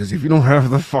about it because if you don't have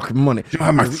the fucking money, you don't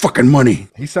have my fucking money.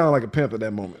 He sounded like a pimp at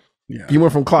that moment. Yeah. He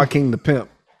went from Clock King to pimp.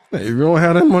 Hey, if you don't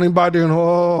have that money by then,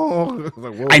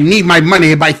 like, I need my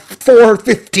money by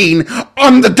 4:15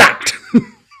 on the dot.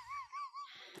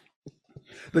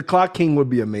 The Clock King would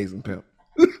be amazing pimp.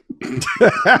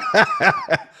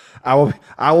 I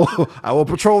will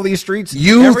patrol these streets.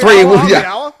 You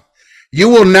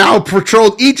will now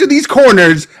patrol each of these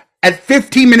corners at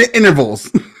 15-minute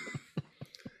intervals.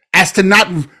 As to not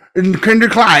Kinder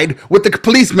Clyde with the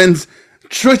policemen's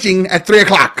switching at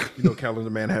 3:00. You know, Calendar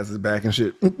Man has his back and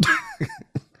shit.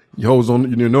 You hoes on,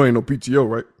 you know, ain't no PTO,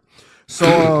 right?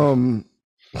 So,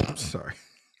 sorry.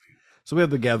 So we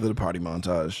have to gather the party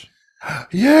montage.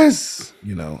 Yes.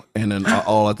 You know, and then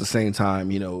all at the same time,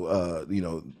 you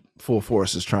know, Full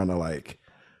Force is trying to like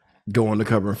go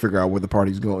undercover and figure out where the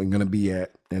party's going to be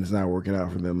at, and it's not working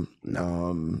out for them.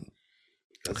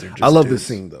 I love this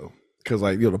scene though, because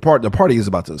like, you know, the party is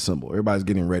about to assemble. Everybody's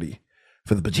getting ready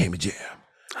for the pajama jam.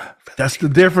 That's the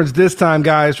difference this time,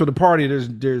 guys. For the party,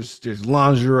 there's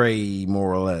lingerie,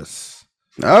 more or less.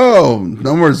 Oh,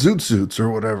 no more zoot suits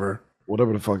or whatever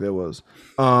the fuck that was.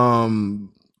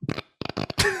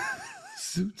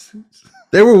 Suits.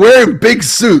 They were wearing big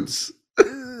suits.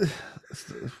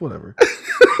 Whatever.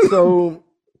 So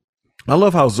I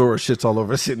love how Zora shits all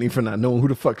over Sydney for not knowing who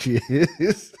the fuck she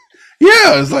is.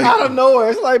 Yeah, it's like out of nowhere.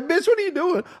 It's like, bitch, what are you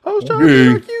doing? I was trying to be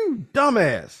like you,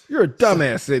 dumbass. You're a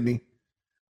dumbass, Sydney.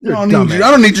 I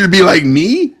don't need you to be like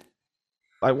me.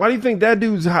 Like, why do you think that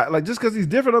dude's hot? Like, just because he's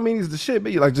different, I mean, he's the shit.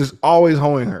 But you like just always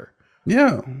hoeing her.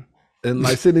 Yeah. And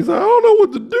like Sydney's like, I don't know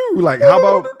what to do. Like, how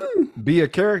about be a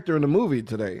character in the movie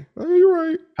today? Oh, you're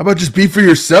right. How about just be for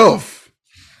yourself?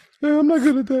 Yeah, I'm not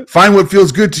good at that. Find what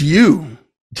feels good to you.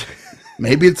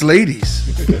 Maybe it's ladies.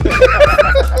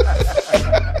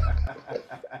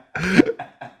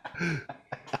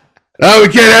 No, we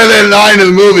can't have that line in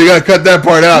the movie. You gotta cut that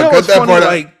part out. You know, cut that funny, part out.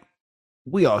 like,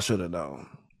 we all should have known.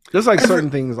 Just like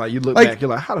certain things, like you look back, you're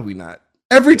like, how did we not?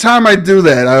 Every time I do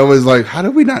that, I always like, how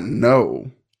did we not know?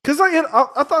 Because like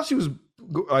I thought she was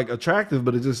like attractive,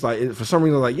 but it's just like for some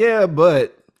reason, like, yeah,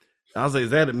 but I was like, is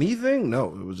that a me thing?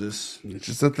 No, it's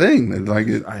just a thing. It's like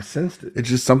I sensed it. It's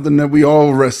just something that we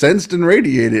all sensed and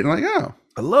radiated. And like, oh,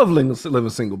 I love living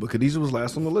single, but Khadijah was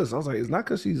last on the list. I was like, it's not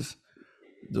because she's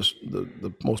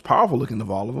the most powerful looking of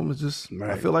all of them. It's just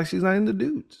I feel like she's not into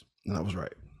dudes, and I was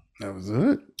right. That was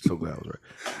it. So glad I was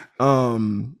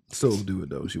right. Still do it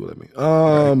though. She would let me.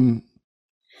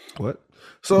 What?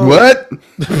 So what?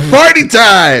 Party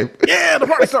time! Yeah, the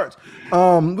party starts.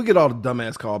 We get all the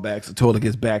dumbass callbacks. The toilet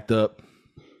gets backed up.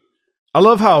 I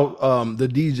love how the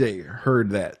DJ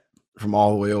heard that from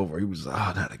all the way over. He was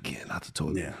like, not again, not the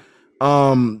toilet.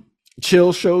 Yeah.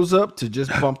 Chill shows up to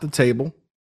just bump the table.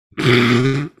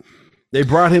 They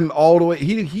brought him all the way.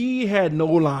 He had no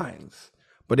lines,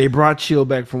 but they brought Chill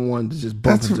back from one to just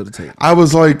bump him to the table. I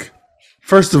was like,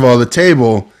 first of all, the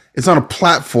table is on a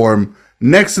platform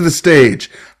next to the stage.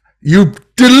 You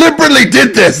deliberately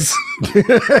did this.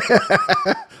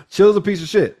 Chill's a piece of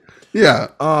shit. Yeah.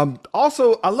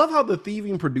 Also, I love how the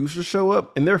thieving producers show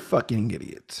up and they're fucking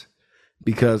idiots.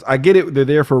 Because I get it, they're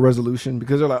there for a resolution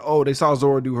because they're like, oh, they saw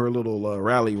Zora do her little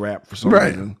rally rap for some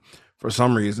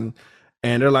reason.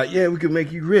 And they're like, yeah, we could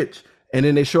make you rich. And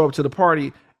then they show up to the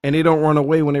party and they don't run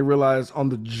away when they realize on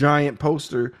the giant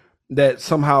poster that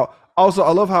somehow. Also,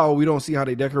 I love how we don't see how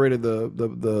they decorated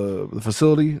the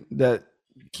facility that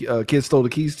kids stole the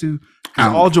keys to.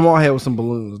 All Jamal had was some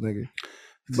balloons, nigga.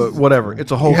 But whatever,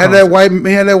 it's a whole. He had that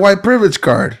white privilege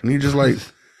card, and he just like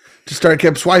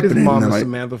kept swiping. His it. mom is like,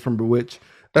 Samantha from Bewitched.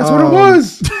 That's what it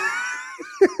was.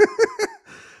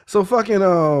 So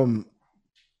fucking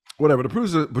whatever. The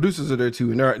producers are there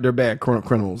too, and they're bad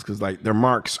criminals because like their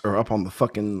marks are up on the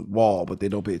fucking wall, but they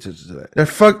don't pay attention to that.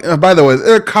 They're by the way,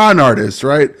 they're con artists,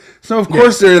 right? So of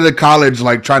course they're in the college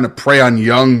like trying to prey on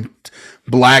young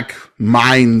black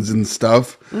minds and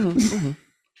stuff. Mm-hmm.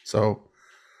 So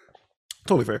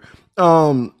totally fair.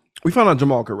 We found out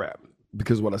Jamal could rap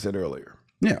because of what I said earlier.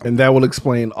 Yeah, and that will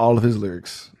explain all of his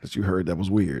lyrics that you heard. That was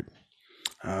weird.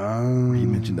 He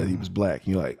mentioned that he was black.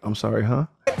 You're like, I'm sorry, huh?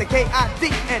 The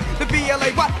K-I-D-N, the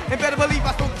B-L-A-Y, and better believe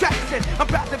I stole traction. I'm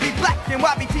proud to be black and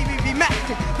YBTV be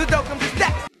matching. The dope comes to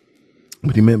stacks.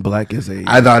 But he meant black as a.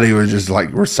 I thought he was just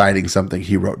like reciting something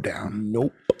he wrote down.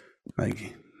 Nope.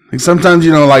 Like sometimes,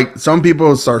 you know, like some people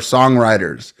are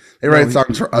songwriters. They write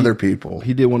songs for other people.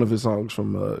 He did one of his songs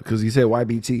from because he said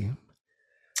YBT,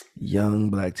 young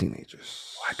black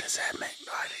teenagers. What does that mean?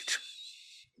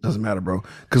 Doesn't matter, bro.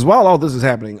 Because while all this is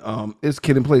happening, it's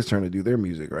Kid and Play's turn to do their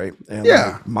music, right? And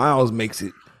like, Miles makes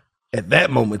it at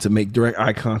that moment to make direct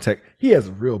eye contact. He has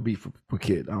a real beef for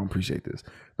Kid. I don't appreciate this,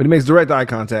 but he makes direct eye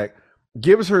contact,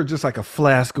 gives her just like a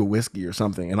flask of whiskey or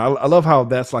something, and I love how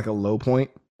that's like a low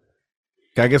point.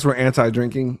 I guess we're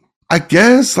anti-drinking. I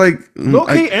guess like you know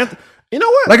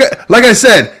what? Like I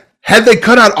said, had they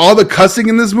cut out all the cussing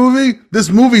in this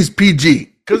movie's PG.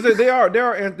 Because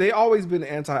they always been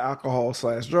anti-alcohol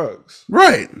 / drugs.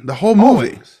 Right. The whole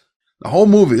movie.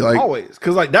 Like always.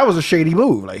 Because like that was a shady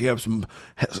move. Like he had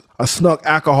snuck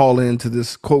alcohol into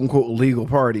this quote unquote legal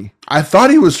party. I thought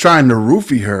he was trying to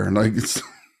roofie her. Like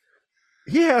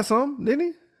he had some, didn't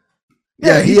he?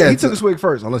 Yeah, he took a swig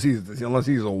first. Unless he's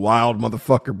a wild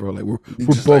motherfucker, bro. Like we're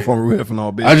both like, on riff and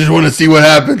all. Bitch. I just want to see what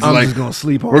happens. I'm like, just gonna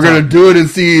sleep. We're gonna do it and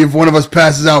see if one of us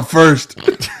passes out first.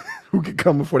 Who could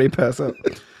come before they pass out?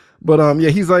 But yeah,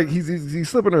 he's like he's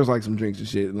slipping her like some drinks and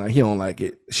shit, and like he don't like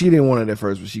it. She didn't want it at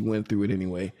first, but she went through it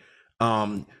anyway.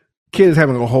 Kid is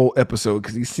having a whole episode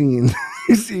because he's seen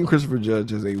Christopher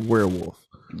Judge as a werewolf,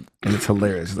 and it's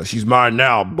hilarious. He's like, she's mine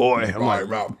now, boy. I'm like,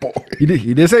 boy. He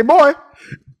did say boy.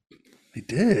 He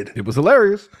did. It was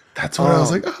hilarious. That's what I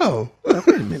was like. Oh, wait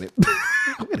a minute.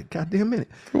 Wait a goddamn minute.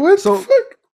 What the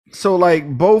fuck? So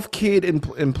like both Kid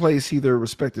and Play see their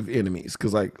respective enemies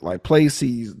because like Play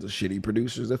sees the shitty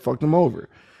producers that fucked him over.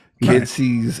 Kid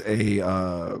sees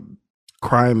a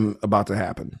crime about to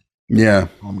happen. Yeah,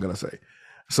 I'm gonna say.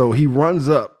 So he runs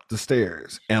up the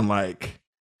stairs and like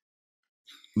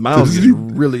Miles is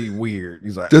really weird.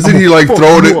 He's like, doesn't he like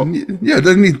throw it? Yeah,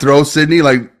 doesn't he throw Sydney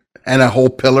like and a whole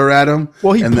pillar at him?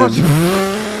 Well, he punches.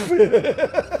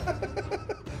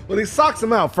 Well, he socks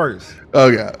him out first. Oh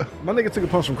yeah, my nigga took a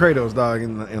punch from Kratos, dog,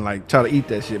 and like try to eat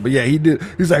that shit. But yeah, he did.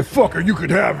 He's like, "Fuck her, you could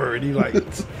have her," and he like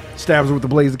stabs her with the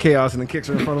blaze of chaos and then kicks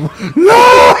her in front of him.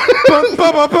 No!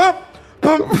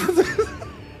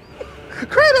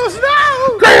 Kratos,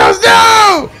 no! Kratos,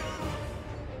 no!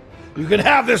 You can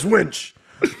have this winch,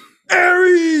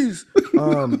 Ares.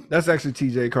 That's actually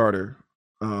T.J. Carter.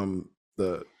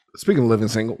 Speaking of living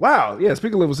single, wow, yeah.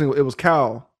 Speaking of living single, it was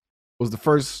Cal was the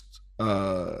first.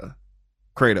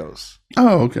 Kratos.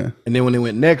 Oh, okay. And then when they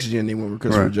went next gen, they went with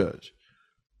Christopher Judge.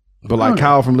 But like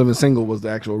Kyle from Living Single was the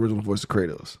actual original voice of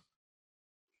Kratos.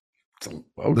 Okay.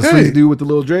 The sweet dude with the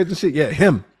little dreads and shit. Yeah,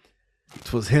 him.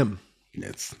 It was him.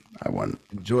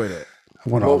 Enjoy that. I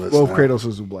want all this. Both Kratos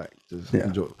was black. Just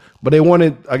enjoy it. But they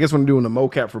wanted, I guess when they're doing the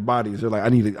mocap for bodies, they're like, I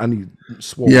need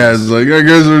swole. Yeah, it's like I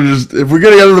guess we're just if we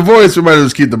get together the voice, we might as well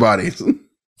just keep the bodies.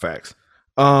 Facts.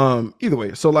 Either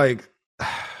way, so like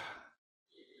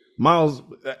Miles,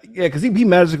 yeah, because he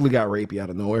magically got rapey out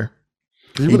of nowhere.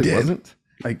 He really wasn't.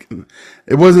 Like,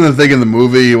 it wasn't a thing in the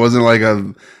movie. It wasn't like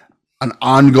an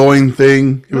ongoing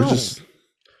thing. It was just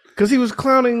because he was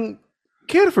clowning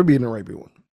Kid for being a rapey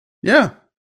one. Yeah,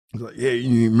 he's like, yeah,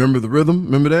 you remember the rhythm?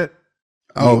 Remember that?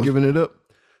 Oh, giving it up.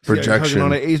 Projection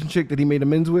on that Asian chick that he made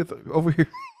amends with over here.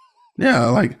 Yeah,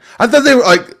 like I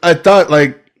thought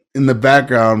like in the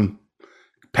background,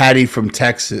 Patty from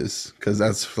Texas, because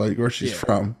that's like where she's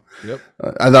from. Yep.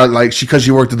 I thought like because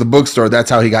she worked at the bookstore, that's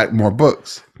how he got more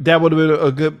books. That would have been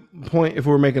a good point if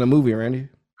we were making a movie, Randy.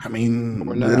 I mean,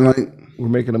 we're not. We're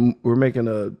making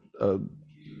a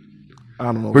I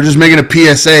don't know. We're just making a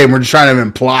PSA and we're just trying to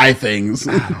imply things.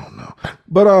 I don't know.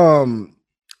 But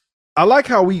I like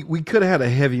how we could have had a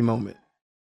heavy moment,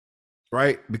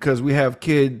 right? Because we have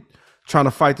Kid trying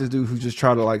to fight this dude who just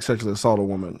tried to like sexually assault a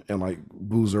woman and like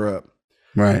booze her up.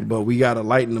 Right. But we got to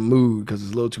lighten the mood because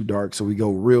it's a little too dark. So we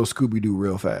go real Scooby-Doo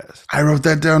real fast. I wrote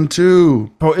that down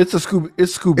too. Bro, it's Scooby-Doo.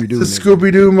 It's a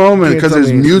Scooby-Doo moment because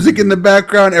there's music in the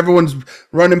background. Everyone's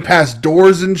running past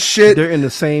doors and shit. They're in the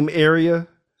same area.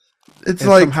 It's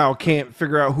like somehow can't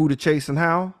figure out who to chase and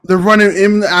how. They're running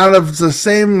in out of the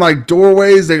same like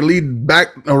doorways. They lead back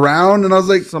around. And I was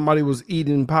like, somebody was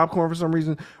eating popcorn for some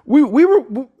reason. We were,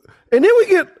 and then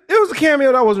it was a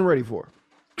cameo that I wasn't ready for.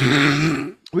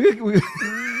 I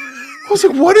was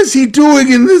like, what is he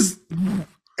doing in this?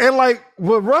 And like,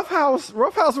 when Roughhouse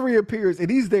reappears, and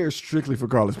he's there strictly for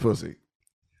college pussy,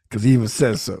 because he even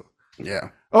says so. Yeah.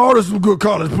 Oh, this is some good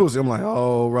college pussy. I'm like,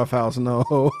 oh, Roughhouse,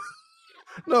 no,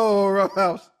 no,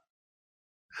 Roughhouse,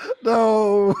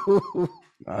 no.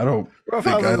 I don't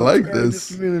think I like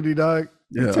this community, dog.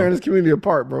 Yeah, tearing this community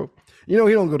apart, bro. You know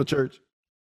he don't go to church.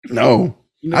 No.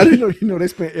 You know, they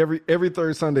spent every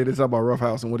third Sunday they talk about Rough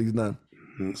House and what he's done.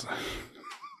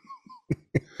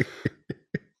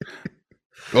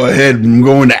 Go ahead and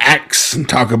go into Acts and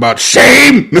talk about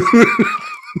shame.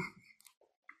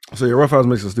 So yeah, Rough House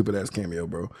makes a stupid ass cameo,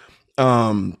 bro.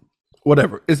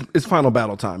 Whatever. It's final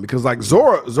battle time because like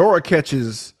Zora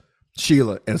catches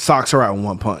Sheila and socks her out in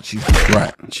one punch.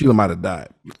 Sheila might have died.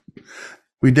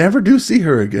 We never do see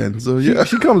her again. So yeah,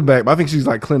 she comes back, but I think she's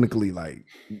like clinically like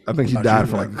I think she died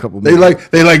for like a couple minutes.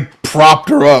 They like propped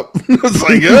her up. It's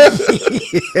like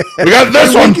we got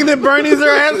this one. And Bernie's her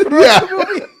ass for the rest of the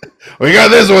movie. We got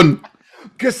this one.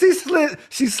 Cause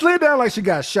she slid down like she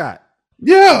got shot.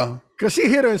 Yeah. Cause she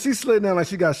hit her and she slid down like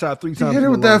she got shot 3 times. Hit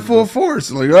her with that full force.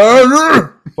 Like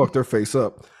fucked her face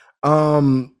up.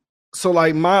 So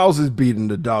like Miles is beating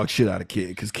the dog shit out of Kid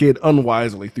because Kid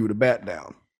unwisely threw the bat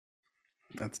down.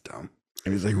 That's dumb.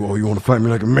 And he's like, "Well, you want to fight me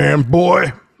like a man,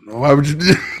 boy? Why would you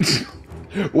do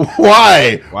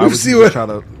Why? Why would you try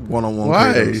to one-on-one?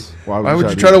 Why would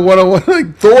you try to one-on-one?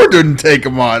 Like Thor didn't take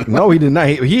him on. No, he did not.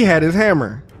 He had his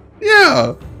hammer.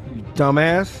 Yeah. You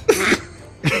dumbass.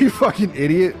 You fucking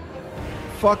idiot.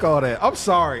 Fuck all that. I'm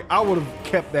sorry. I would have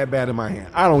kept that bat in my hand.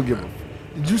 I don't give a.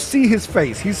 Did you see his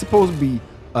face? He's supposed to be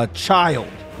a child.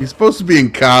 He's supposed to be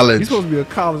in college. He's supposed to be a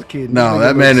college kid. No,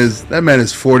 that man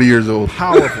is 40 years old.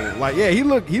 Powerful. Like, yeah, he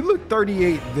looked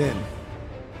 38 then.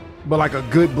 But like a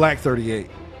good black 38.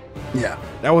 Yeah.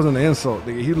 That wasn't an insult,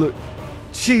 nigga. He looked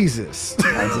Jesus.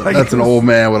 That's an old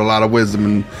man with a lot of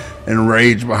wisdom and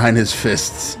rage behind his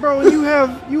fists. Bro, you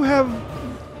have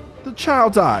the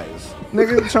child's eyes.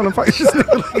 Nigga trying to fight this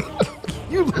nigga. Like,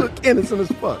 you look innocent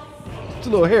as fuck. It's a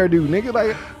little hairdo, nigga.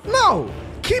 Like, no,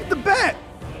 keep the bat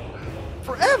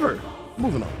forever.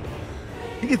 Moving on.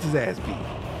 He gets his ass beat.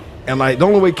 And like the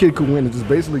only way Kid could win is just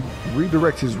basically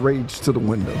redirect his rage to the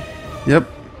window. Yep.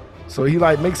 So he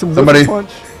like makes him Somebody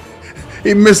punch.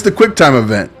 He missed the quick time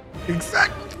event.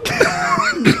 Exactly.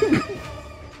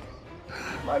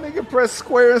 My nigga pressed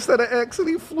square instead of X and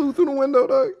he flew through the window,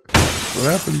 dog.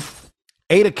 What happened?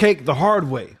 Ate a cake the hard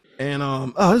way. And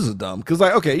this is dumb. Cause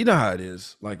like, okay, you know how it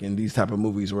is, like in these type of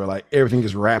movies where like everything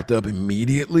is wrapped up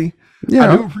immediately.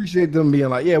 Yeah. I do appreciate them being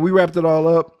like, yeah, we wrapped it all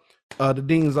up. The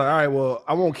dean's like, all right, well,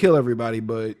 I won't kill everybody,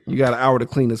 but you got an hour to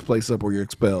clean this place up or you're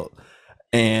expelled.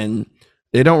 And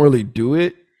they don't really do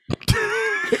it.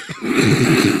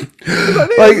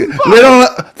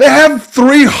 They have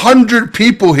 300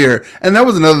 people here. And that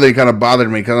was another thing that kind of bothered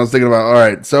me because I was thinking about, all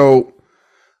right, so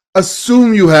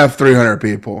assume you have 300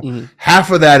 people. Mm-hmm.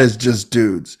 Half of that is just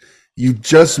dudes. You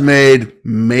just made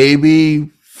maybe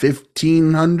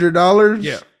 $1,500.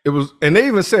 Yeah, it was, and they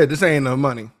even said this ain't enough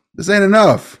money. This ain't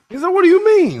enough. He's like, what do you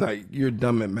mean? Like, you're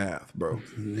dumb at math, bro.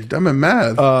 You're dumb at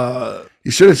math.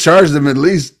 You should have charged them at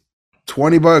least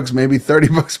 $20, maybe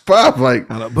 $30 pop. Like,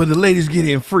 but the ladies get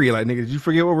in free. Like, nigga, did you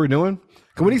forget what we're doing?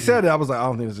 Because when he said it, I was like, I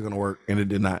don't think this is gonna work, and it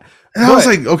did not. And I was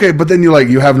like, okay, but then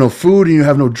you have no food and you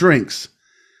have no drinks.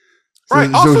 So,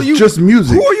 right. Also, so just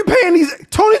music. Who are you paying these?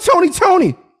 Tony.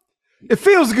 It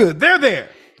feels good. They're there.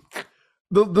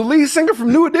 The lead singer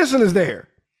from New Edition is there.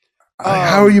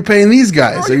 How are you paying these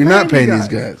guys? So you're not paying these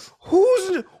guys.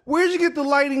 Where'd you get the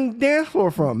lighting dance floor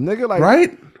from, nigga? Like,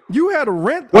 right? You had to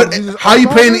rent. What? How you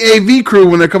paying the AV crew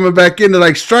when they're coming back in to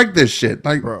like strike this shit?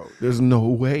 Like, bro, there's no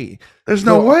way. There's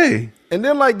no way. And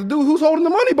then like the dude who's holding the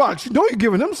money box, you know you're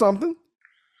giving him something.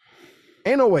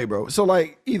 Ain't no way, bro. So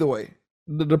like either way,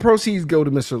 the proceeds go to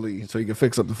Mr. Lee so he can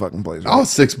fix up the fucking place. Right? All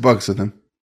 $6 of them.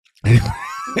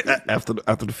 after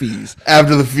the fees.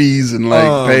 After the fees and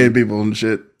like paying people and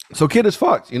shit. So Kid is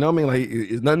fucked. You know what I mean? Like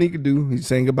there's nothing he can do. He's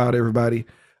saying goodbye to everybody.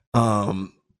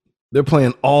 They're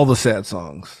playing all the sad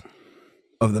songs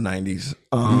of the 90s.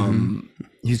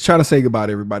 He's trying to say goodbye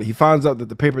to everybody. He finds out that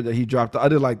the paper that he dropped, I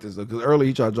did like this though, because earlier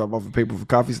he tried to drop off a paper for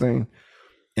coffee stain.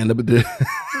 And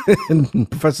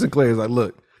and Professor Sinclair is like,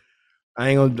 look, I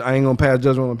ain't gonna pass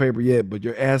judgment on the paper yet, but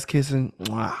your ass kissing,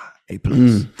 A+.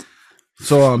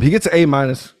 So he gets an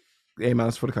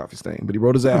A- for the coffee stain, but he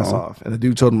wrote his ass off. And the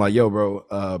dude told him like, yo,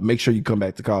 bro, make sure you come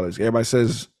back to college. Everybody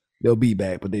says they'll be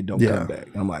back, but they don't come back.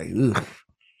 And I'm like, ugh,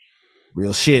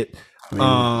 real shit.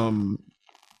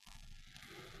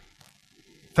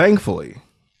 Thankfully,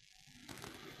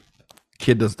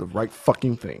 Kid does the right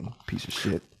fucking thing. Piece of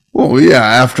shit. Well, yeah,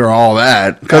 after all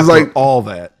that. Because like all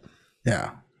that.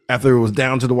 Yeah. After it was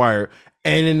down to the wire.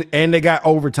 And they got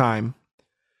overtime.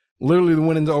 Literally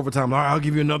went into overtime. All right, I'll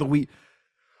give you another week.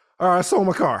 All right, I sold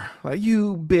my car. Like,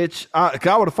 you bitch. I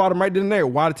would have fought him right then and there.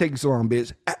 Why'd it take you so long,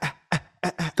 bitch?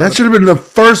 That should have been the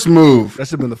first move. That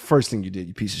should have been the first thing you did,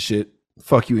 you piece of shit.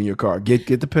 Fuck you in your car. Get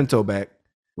the Pinto back.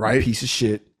 Right. You piece of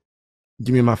shit.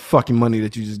 Give me my fucking money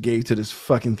that you just gave to this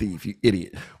fucking thief, you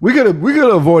idiot. We could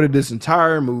have avoided this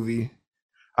entire movie.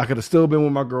 I could have still been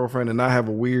with my girlfriend and not have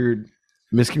a weird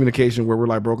miscommunication where we're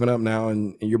like broken up now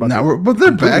and you're about to but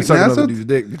they're back now. Another dude's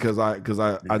dick because I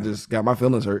just got my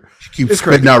feelings hurt. She keeps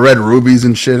spitting out red rubies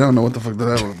and shit. I don't know what the fuck that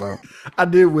was about. I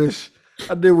did wish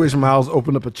Miles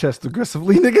opened up a chest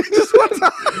aggressively, nigga. Just one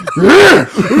time.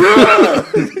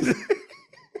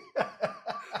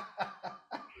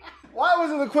 Why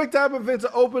was it a quick time event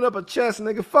to open up a chest,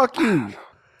 nigga? Fuck you.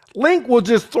 Link will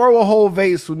just throw a whole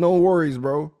vase with no worries,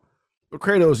 bro. But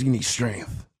Kratos, you need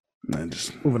strength.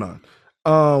 Moving on.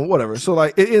 Whatever. So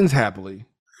like it ends happily.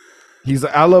 He's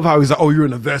like, I love how he's like, oh, you're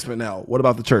an investment now. What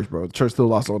about the church, bro? The church still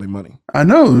lost all their money. I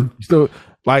know. Still,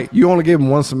 like, you only gave him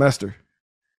 1 semester.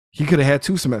 He could have had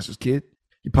 2 semesters, kid.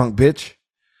 You punk bitch.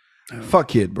 Fuck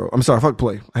kid, bro. I'm sorry, fuck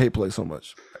Play. I hate Play so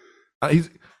much. He's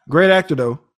a great actor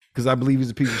though, because I believe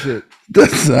he's a piece of shit.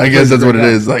 I guess that's what it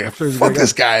is. Like, fuck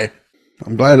this guy.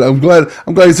 I'm glad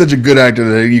he's such a good actor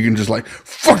that you can just like,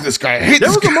 fuck this guy. I hate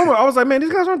this guy. There was a moment I was like, man,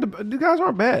 these guys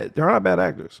aren't bad. They're not bad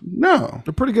actors. No.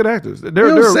 They're pretty good actors. They're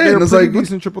pretty like,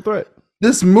 decent triple threat.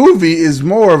 This movie is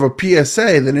more of a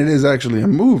PSA than it is actually a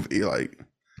movie. Like,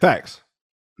 facts.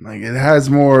 Like, it has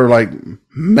more like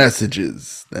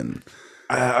messages than.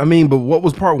 I mean, but what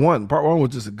was part 1? Part 1 was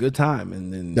just a good time,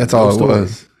 and then that's all it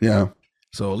was. Yeah.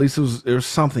 So at least there's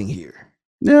something here.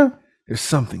 Yeah. There's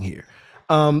something here.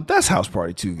 That's House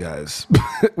Party 2, guys.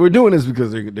 We're doing this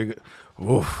because they're it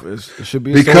should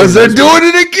be because they're doing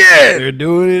it again. They're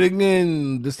doing it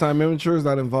again. This time, Immature is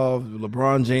not involved.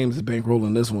 LeBron James is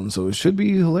bankrolling this one, so it should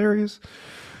be hilarious.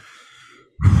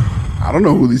 I don't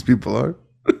know who these people are,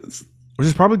 which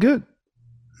is probably good.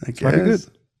 I guess. Might be good.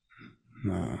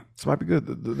 No, this might be good.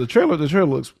 The trailer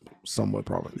looks somewhat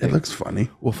promising. It looks funny.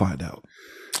 We'll find out.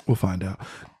 Let's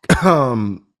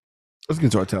get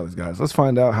into our tallies, guys. Let's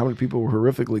find out how many people were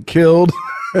horrifically killed.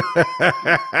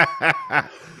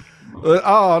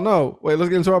 Oh no! Wait, let's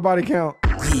get into our body count.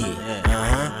 That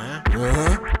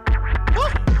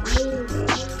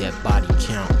body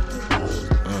count.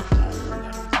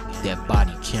 That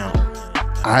body count.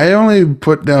 I only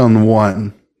put down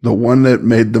one. The one that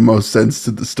made the most sense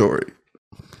to the story.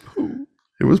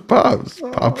 It was Pops.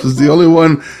 Pops is the only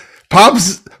one.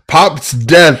 Pop's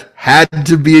death had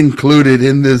to be included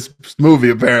in this movie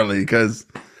apparently because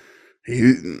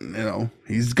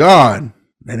he's gone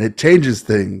and it changes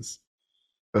things.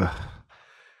 All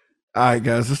right,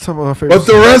 guys, let's talk about our favorite. But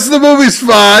the rest of the movie's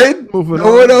fine.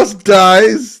 No one else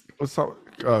dies. Let's talk.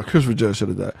 Christopher Judge should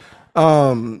have died.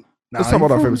 Let's talk about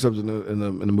our favorite subject in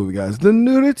the movie, guys. The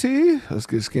nudity. Let's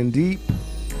get skin deep.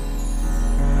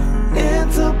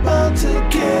 It's about to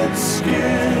get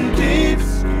skin deep.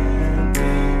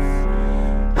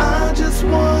 I just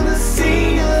wanna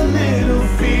see a little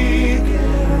peek.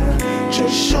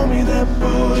 Just show me that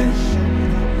booty.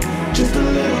 Just a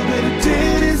little bit of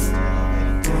titties.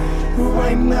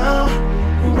 Right now.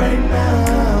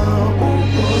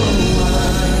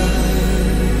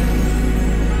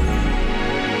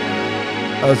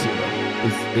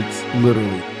 It's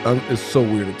literally, it's so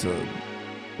weird it's a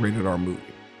rated R movie.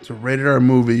 It's a rated R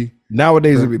movie.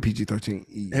 Nowadays it would be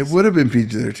PG-13. It would have been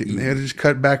PG-13. They had to just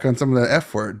cut back on some of the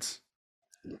F words.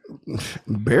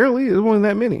 Barely. It wasn't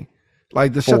that many.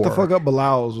 Like the Shut the Fuck Up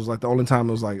Bilal's was like the only time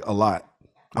it was like a lot.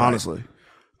 Honestly.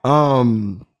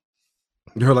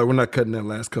 You're like, we're not cutting that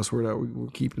last cuss word out. We're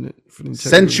keeping it for the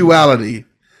sensuality.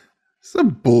 Some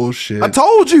bullshit. I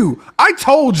told you.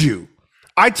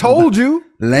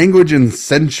 Language and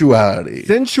sensuality.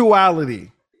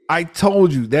 I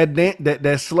told you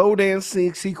that slow dance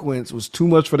sequence was too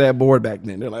much for that board back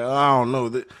then. They're like, I don't know,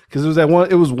 because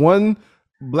it was one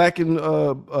black and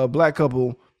black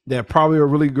couple that probably a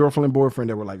really girlfriend and boyfriend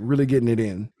that were like really getting it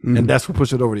in, and that's what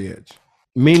pushed it over the edge.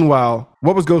 Meanwhile,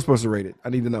 what was Ghostbusters rated? I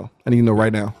need to know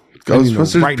right now.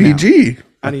 Ghostbusters PG.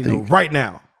 I need to know right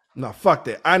now. No, fuck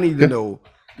that. I need to know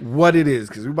what it is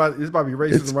because it's about to be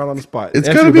racism right on the spot. It's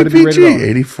gonna be PG.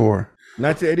 84.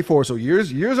 1984. So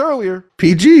years earlier.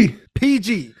 PG.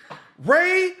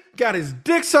 Ray got his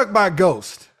dick sucked by a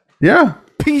ghost. Yeah.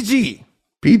 PG.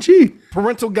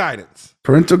 Parental guidance.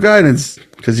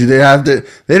 Because they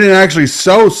didn't actually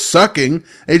show sucking.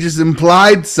 They just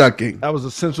implied sucking. That was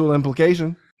a sensual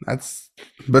implication.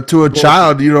 But to a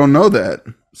child, you don't know that.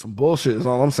 Some bullshit is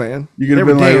all I'm saying. You could have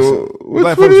been like,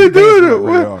 what are you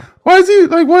doing? Why is he?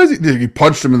 He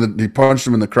punched him in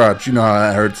the crotch. You know how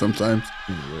that hurts sometimes.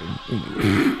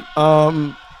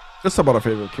 Let's talk about our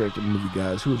favorite character in the movie,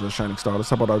 guys. Who is our shining star? Let's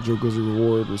talk about our Joe Grizzly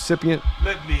Award recipient.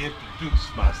 Let me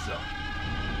introduce myself.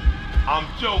 I'm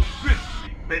Joe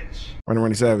Grizzly, bitch.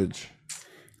 Ronnie Savage.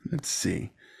 Let's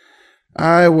see.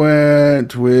 I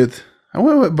went with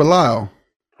Belial.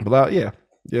 Belial, yeah.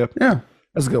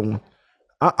 That's a good one.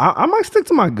 I might stick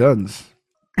to my guns.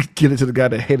 Get it to the guy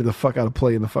that hated the fuck out of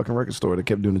Play in the fucking record store that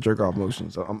kept doing the jerk off motion.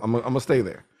 So I'm gonna stay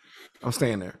there. I'm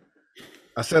staying there.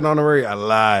 I said honorary. I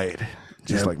lied,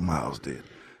 just like Miles did.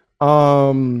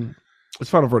 It's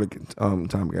final verdict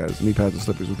time, guys. Knee pads and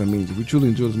slippers. What that means? If we truly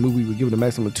enjoy this movie, we give it a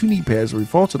maximum of 2 knee pads, or we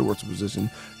fall to the worst position.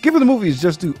 Give it the movie is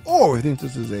just due, or we think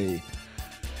this is a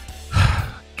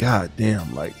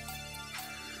goddamn like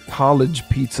college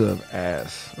pizza of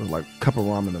ass, or like cup of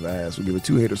ramen of ass. We give it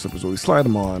 2 hater slippers, or we slide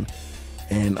them on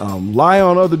and lie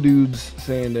on other dudes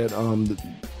saying that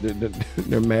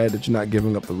they're mad that you're not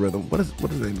giving up the rhythm. What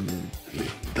does they mean?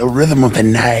 The rhythm of the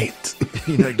night.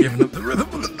 You're not giving up the rhythm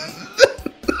of the night.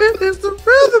 It's the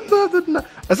rhythm of the night.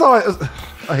 That's all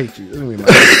I hate you.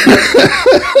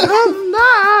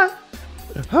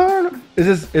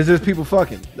 Is this people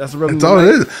fucking? That's the rhythm. That's all it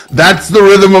is. That's the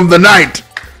rhythm of the night.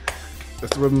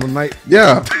 That's the rhythm of the night.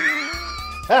 Yeah.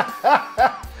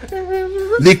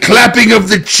 The clapping of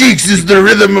the cheeks is the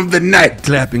rhythm of the night.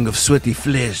 Clapping of sweaty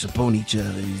flesh upon each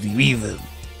other is the rhythm.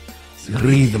 It's the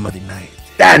rhythm of the night.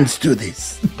 Dance to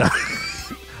this.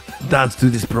 Dance to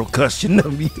this percussion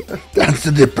of me. Dance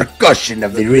to the percussion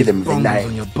of the rhythm of the night.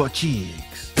 On your butt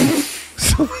cheeks.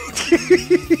 What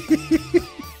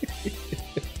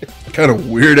kind of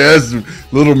weird ass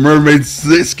Little Mermaid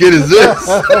skit is this?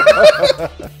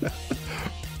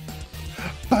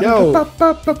 Yo.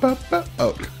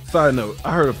 Oh. Side note,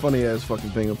 I heard a funny ass fucking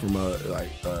thing from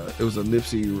it was a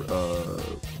Nipsey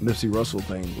Russell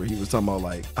thing where he was talking about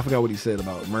like, I forgot what he said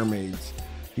about mermaids.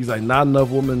 He's like, not enough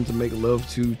women to make love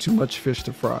to, too much fish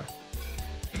to fry.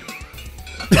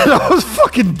 I was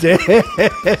fucking dead.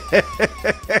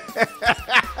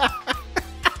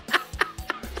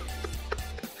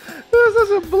 This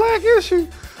is a black issue.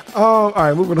 All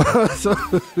right, moving on. So,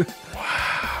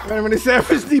 Rennie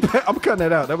Savage knee pads. I'm cutting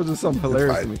that out. That was just something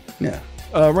hilarious to me. Yeah.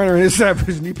 Rennie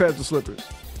Savage knee pads or slippers.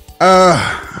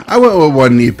 I went with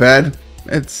 1 knee pad.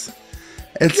 It's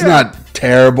not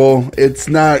terrible. It's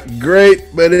not great,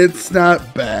 but it's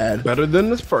not bad. Better than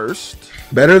the first.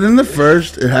 Better than the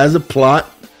first. It has a plot.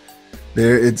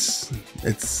 It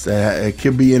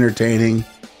could be entertaining.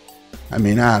 I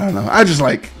mean, I don't know. I just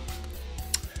like.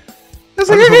 I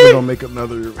just hope they don't make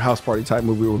another house party type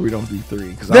movie where we don't do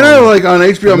 3. Then I like on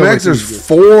HBO Max. There's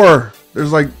 4.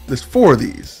 There's 4 of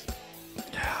these.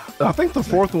 I think the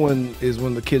 4th one is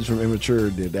when the kids from Immature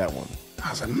did that one.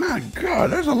 I was like, my God,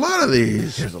 there's a lot of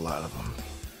these. There's a lot of them.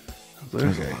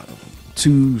 There's a lot of them.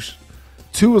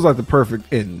 2 was like the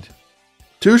perfect end.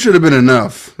 2 should have been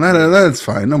enough. That's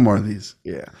fine. No more of these.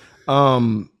 Yeah.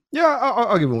 I'll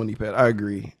give it 1 knee pad. I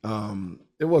agree.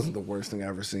 It wasn't the worst thing I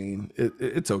ever seen.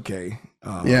 It's okay.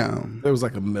 Yeah. There was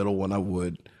like a middle one I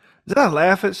would. Did I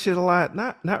laugh at shit a lot?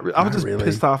 Not really. I was just really.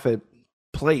 pissed off at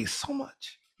Play so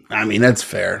much. I mean, that's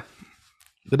fair.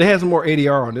 But they had some more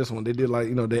ADR on this one. They did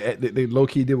like, they low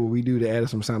key did what we do. They added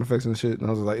some sound effects and shit. And I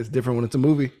was like, it's different when it's a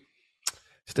movie.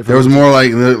 It's different. There was more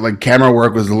like camera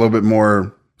work was a little bit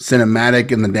more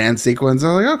cinematic in the dance sequence.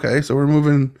 I was like, okay, so we're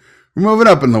moving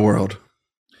up in the world.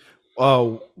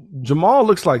 Jamal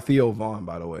looks like Theo Vaughn,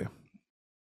 by the way.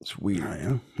 It's weird.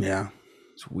 Oh, yeah.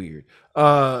 It's weird.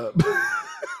 Either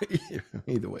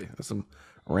way, that's some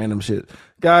random shit.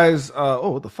 Guys,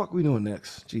 what the fuck are we doing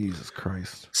next? Jesus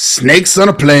Christ. Snakes on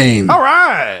a Plane. All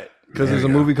right. Because there's a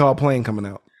movie called Plane coming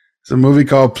out. It's a movie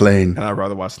called Plane. And I'd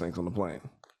rather watch Snakes on the Plane.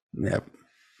 Yep.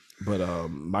 But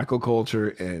Michael Coulter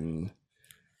and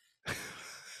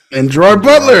Gerard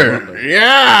Butler.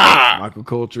 Yeah. Michael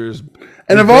Coulter's.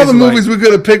 And of all the movies we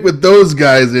could have picked with those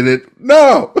guys in it,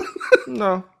 no.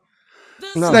 No.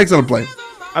 Snakes on a Plane.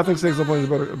 I think Snakes on a Plane is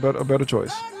a better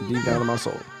choice. Deep down in my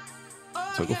soul.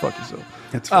 So go fuck yourself.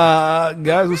 That's fine.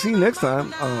 Guys, we'll see you next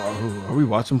time. Are we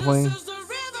watching Plane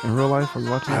in real life? Are we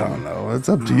watching? I don't know. It's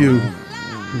up to you.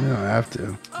 You don't have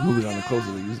to. Movies aren't closer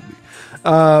than they used to be.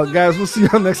 Guys, we'll see you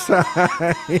next time.